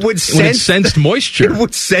for? It would sense, when it sensed moisture. It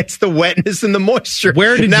would sense the wetness and the moisture.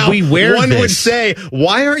 Where did we wear one this? Would say,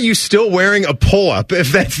 why aren't you still wearing a pull-up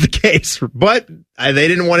if that's the case? But they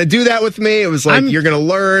didn't want to do that with me. It was like, you're going to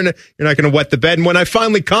learn. You're not going to wet the bed. And when I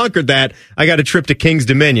finally conquered that, I got a trip to King's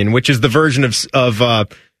Dominion, which is the version of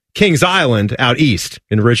Kings Island out east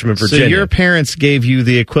in Richmond, Virginia. So your parents gave you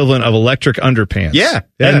the equivalent of electric underpants. Yeah.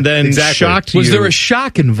 And then exactly. shocked you. Was there a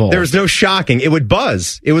shock involved? There was no shocking. It would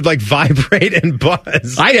buzz. It would like vibrate and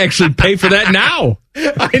buzz. I'd actually pay for that now.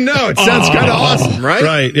 I know. It sounds kind of awesome, right?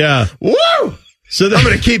 Right, yeah. Woo! So I'm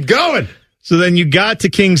going to keep going. So then you got to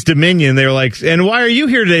King's Dominion. They were like, and why are you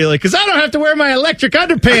here today? Like, because I don't have to wear my electric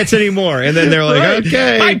underpants anymore. And then they're like, Right.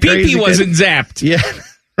 okay. My pee-pee wasn't zapped. Yeah.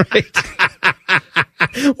 Right.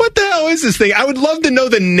 What the hell is this thing? I would love to know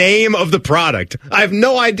the name of the product. I have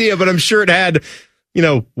no idea, but I'm sure it had,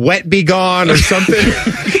 Wet Be Gone or something.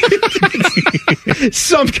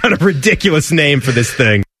 Some kind of ridiculous name for this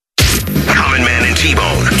thing. Common Man and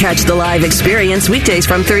T-Bone. Catch the live experience weekdays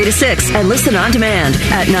from 3 to 6 and listen on demand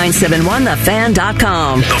at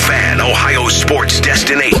 971thefan.com. The Fan, Ohio sports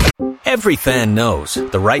destination. Every fan knows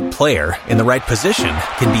the right player in the right position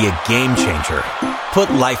can be a game changer. Put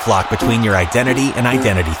LifeLock between your identity and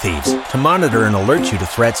identity thieves to monitor and alert you to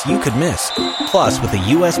threats you could miss. Plus, with a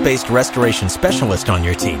U.S.-based restoration specialist on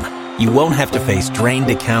your team, you won't have to face drained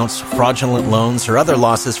accounts, fraudulent loans, or other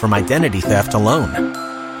losses from identity theft alone.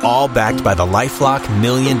 All backed by the LifeLock $1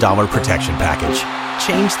 Million Protection Package.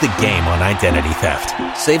 Change the game on identity theft.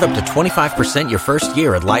 Save up to 25% your first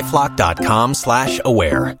year at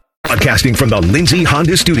LifeLock.com/aware. Broadcasting from the Lindsay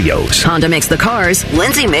Honda Studios. Honda makes the cars.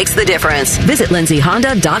 Lindsay makes the difference. Visit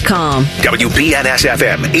lindsayhonda.com.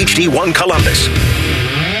 WBNS-FM, HD1 Columbus.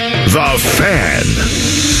 The Fan.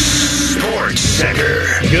 Sports Center.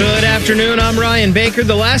 Good afternoon. I'm Ryan Baker.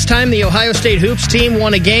 The last time the Ohio State Hoops team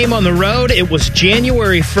won a game on the road, it was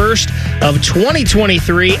January 1st of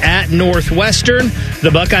 2023 at Northwestern.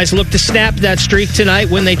 The Buckeyes look to snap that streak tonight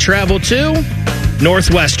when they travel to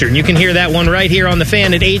Northwestern. You can hear that one right here on the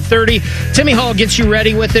Fan at 8:30. Timmy Hall gets you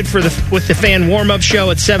ready with it with the Fan warm-up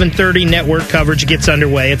show at 7:30. Network coverage gets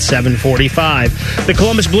underway at 7:45. The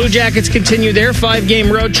Columbus Blue Jackets continue their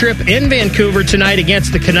 5-game road trip in Vancouver tonight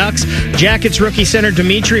against the Canucks. Jackets rookie center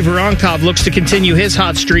Dmitry Voronkov looks to continue his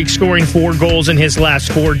hot streak, scoring 4 goals in his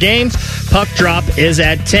last 4 games. Puck drop is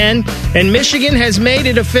at 10. And Michigan has made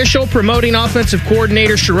it official, promoting offensive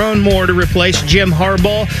coordinator Sharon Moore to replace Jim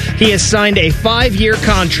Harbaugh. He has signed a 5-year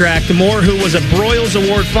contract. Moore, who was a Broyles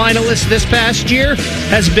Award finalist this past year,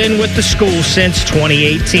 has been with the school since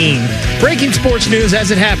 2018. Breaking sports news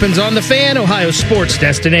as it happens on the Fan, Ohio sports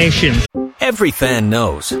destination. Every fan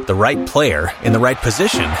knows the right player in the right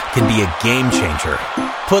position can be a game changer.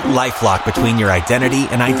 Put LifeLock between your identity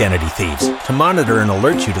and identity thieves to monitor and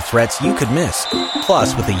alert you to threats you could miss.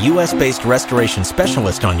 Plus, with a U.S.-based restoration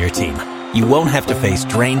specialist on your team, you won't have to face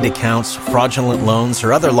drained accounts, fraudulent loans,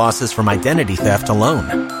 or other losses from identity theft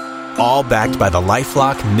alone. All backed by the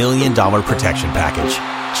LifeLock $1 Million Protection Package.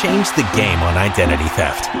 Change the game on identity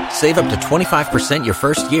theft. Save up to 25% your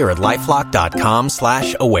first year at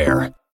LifeLock.com/aware.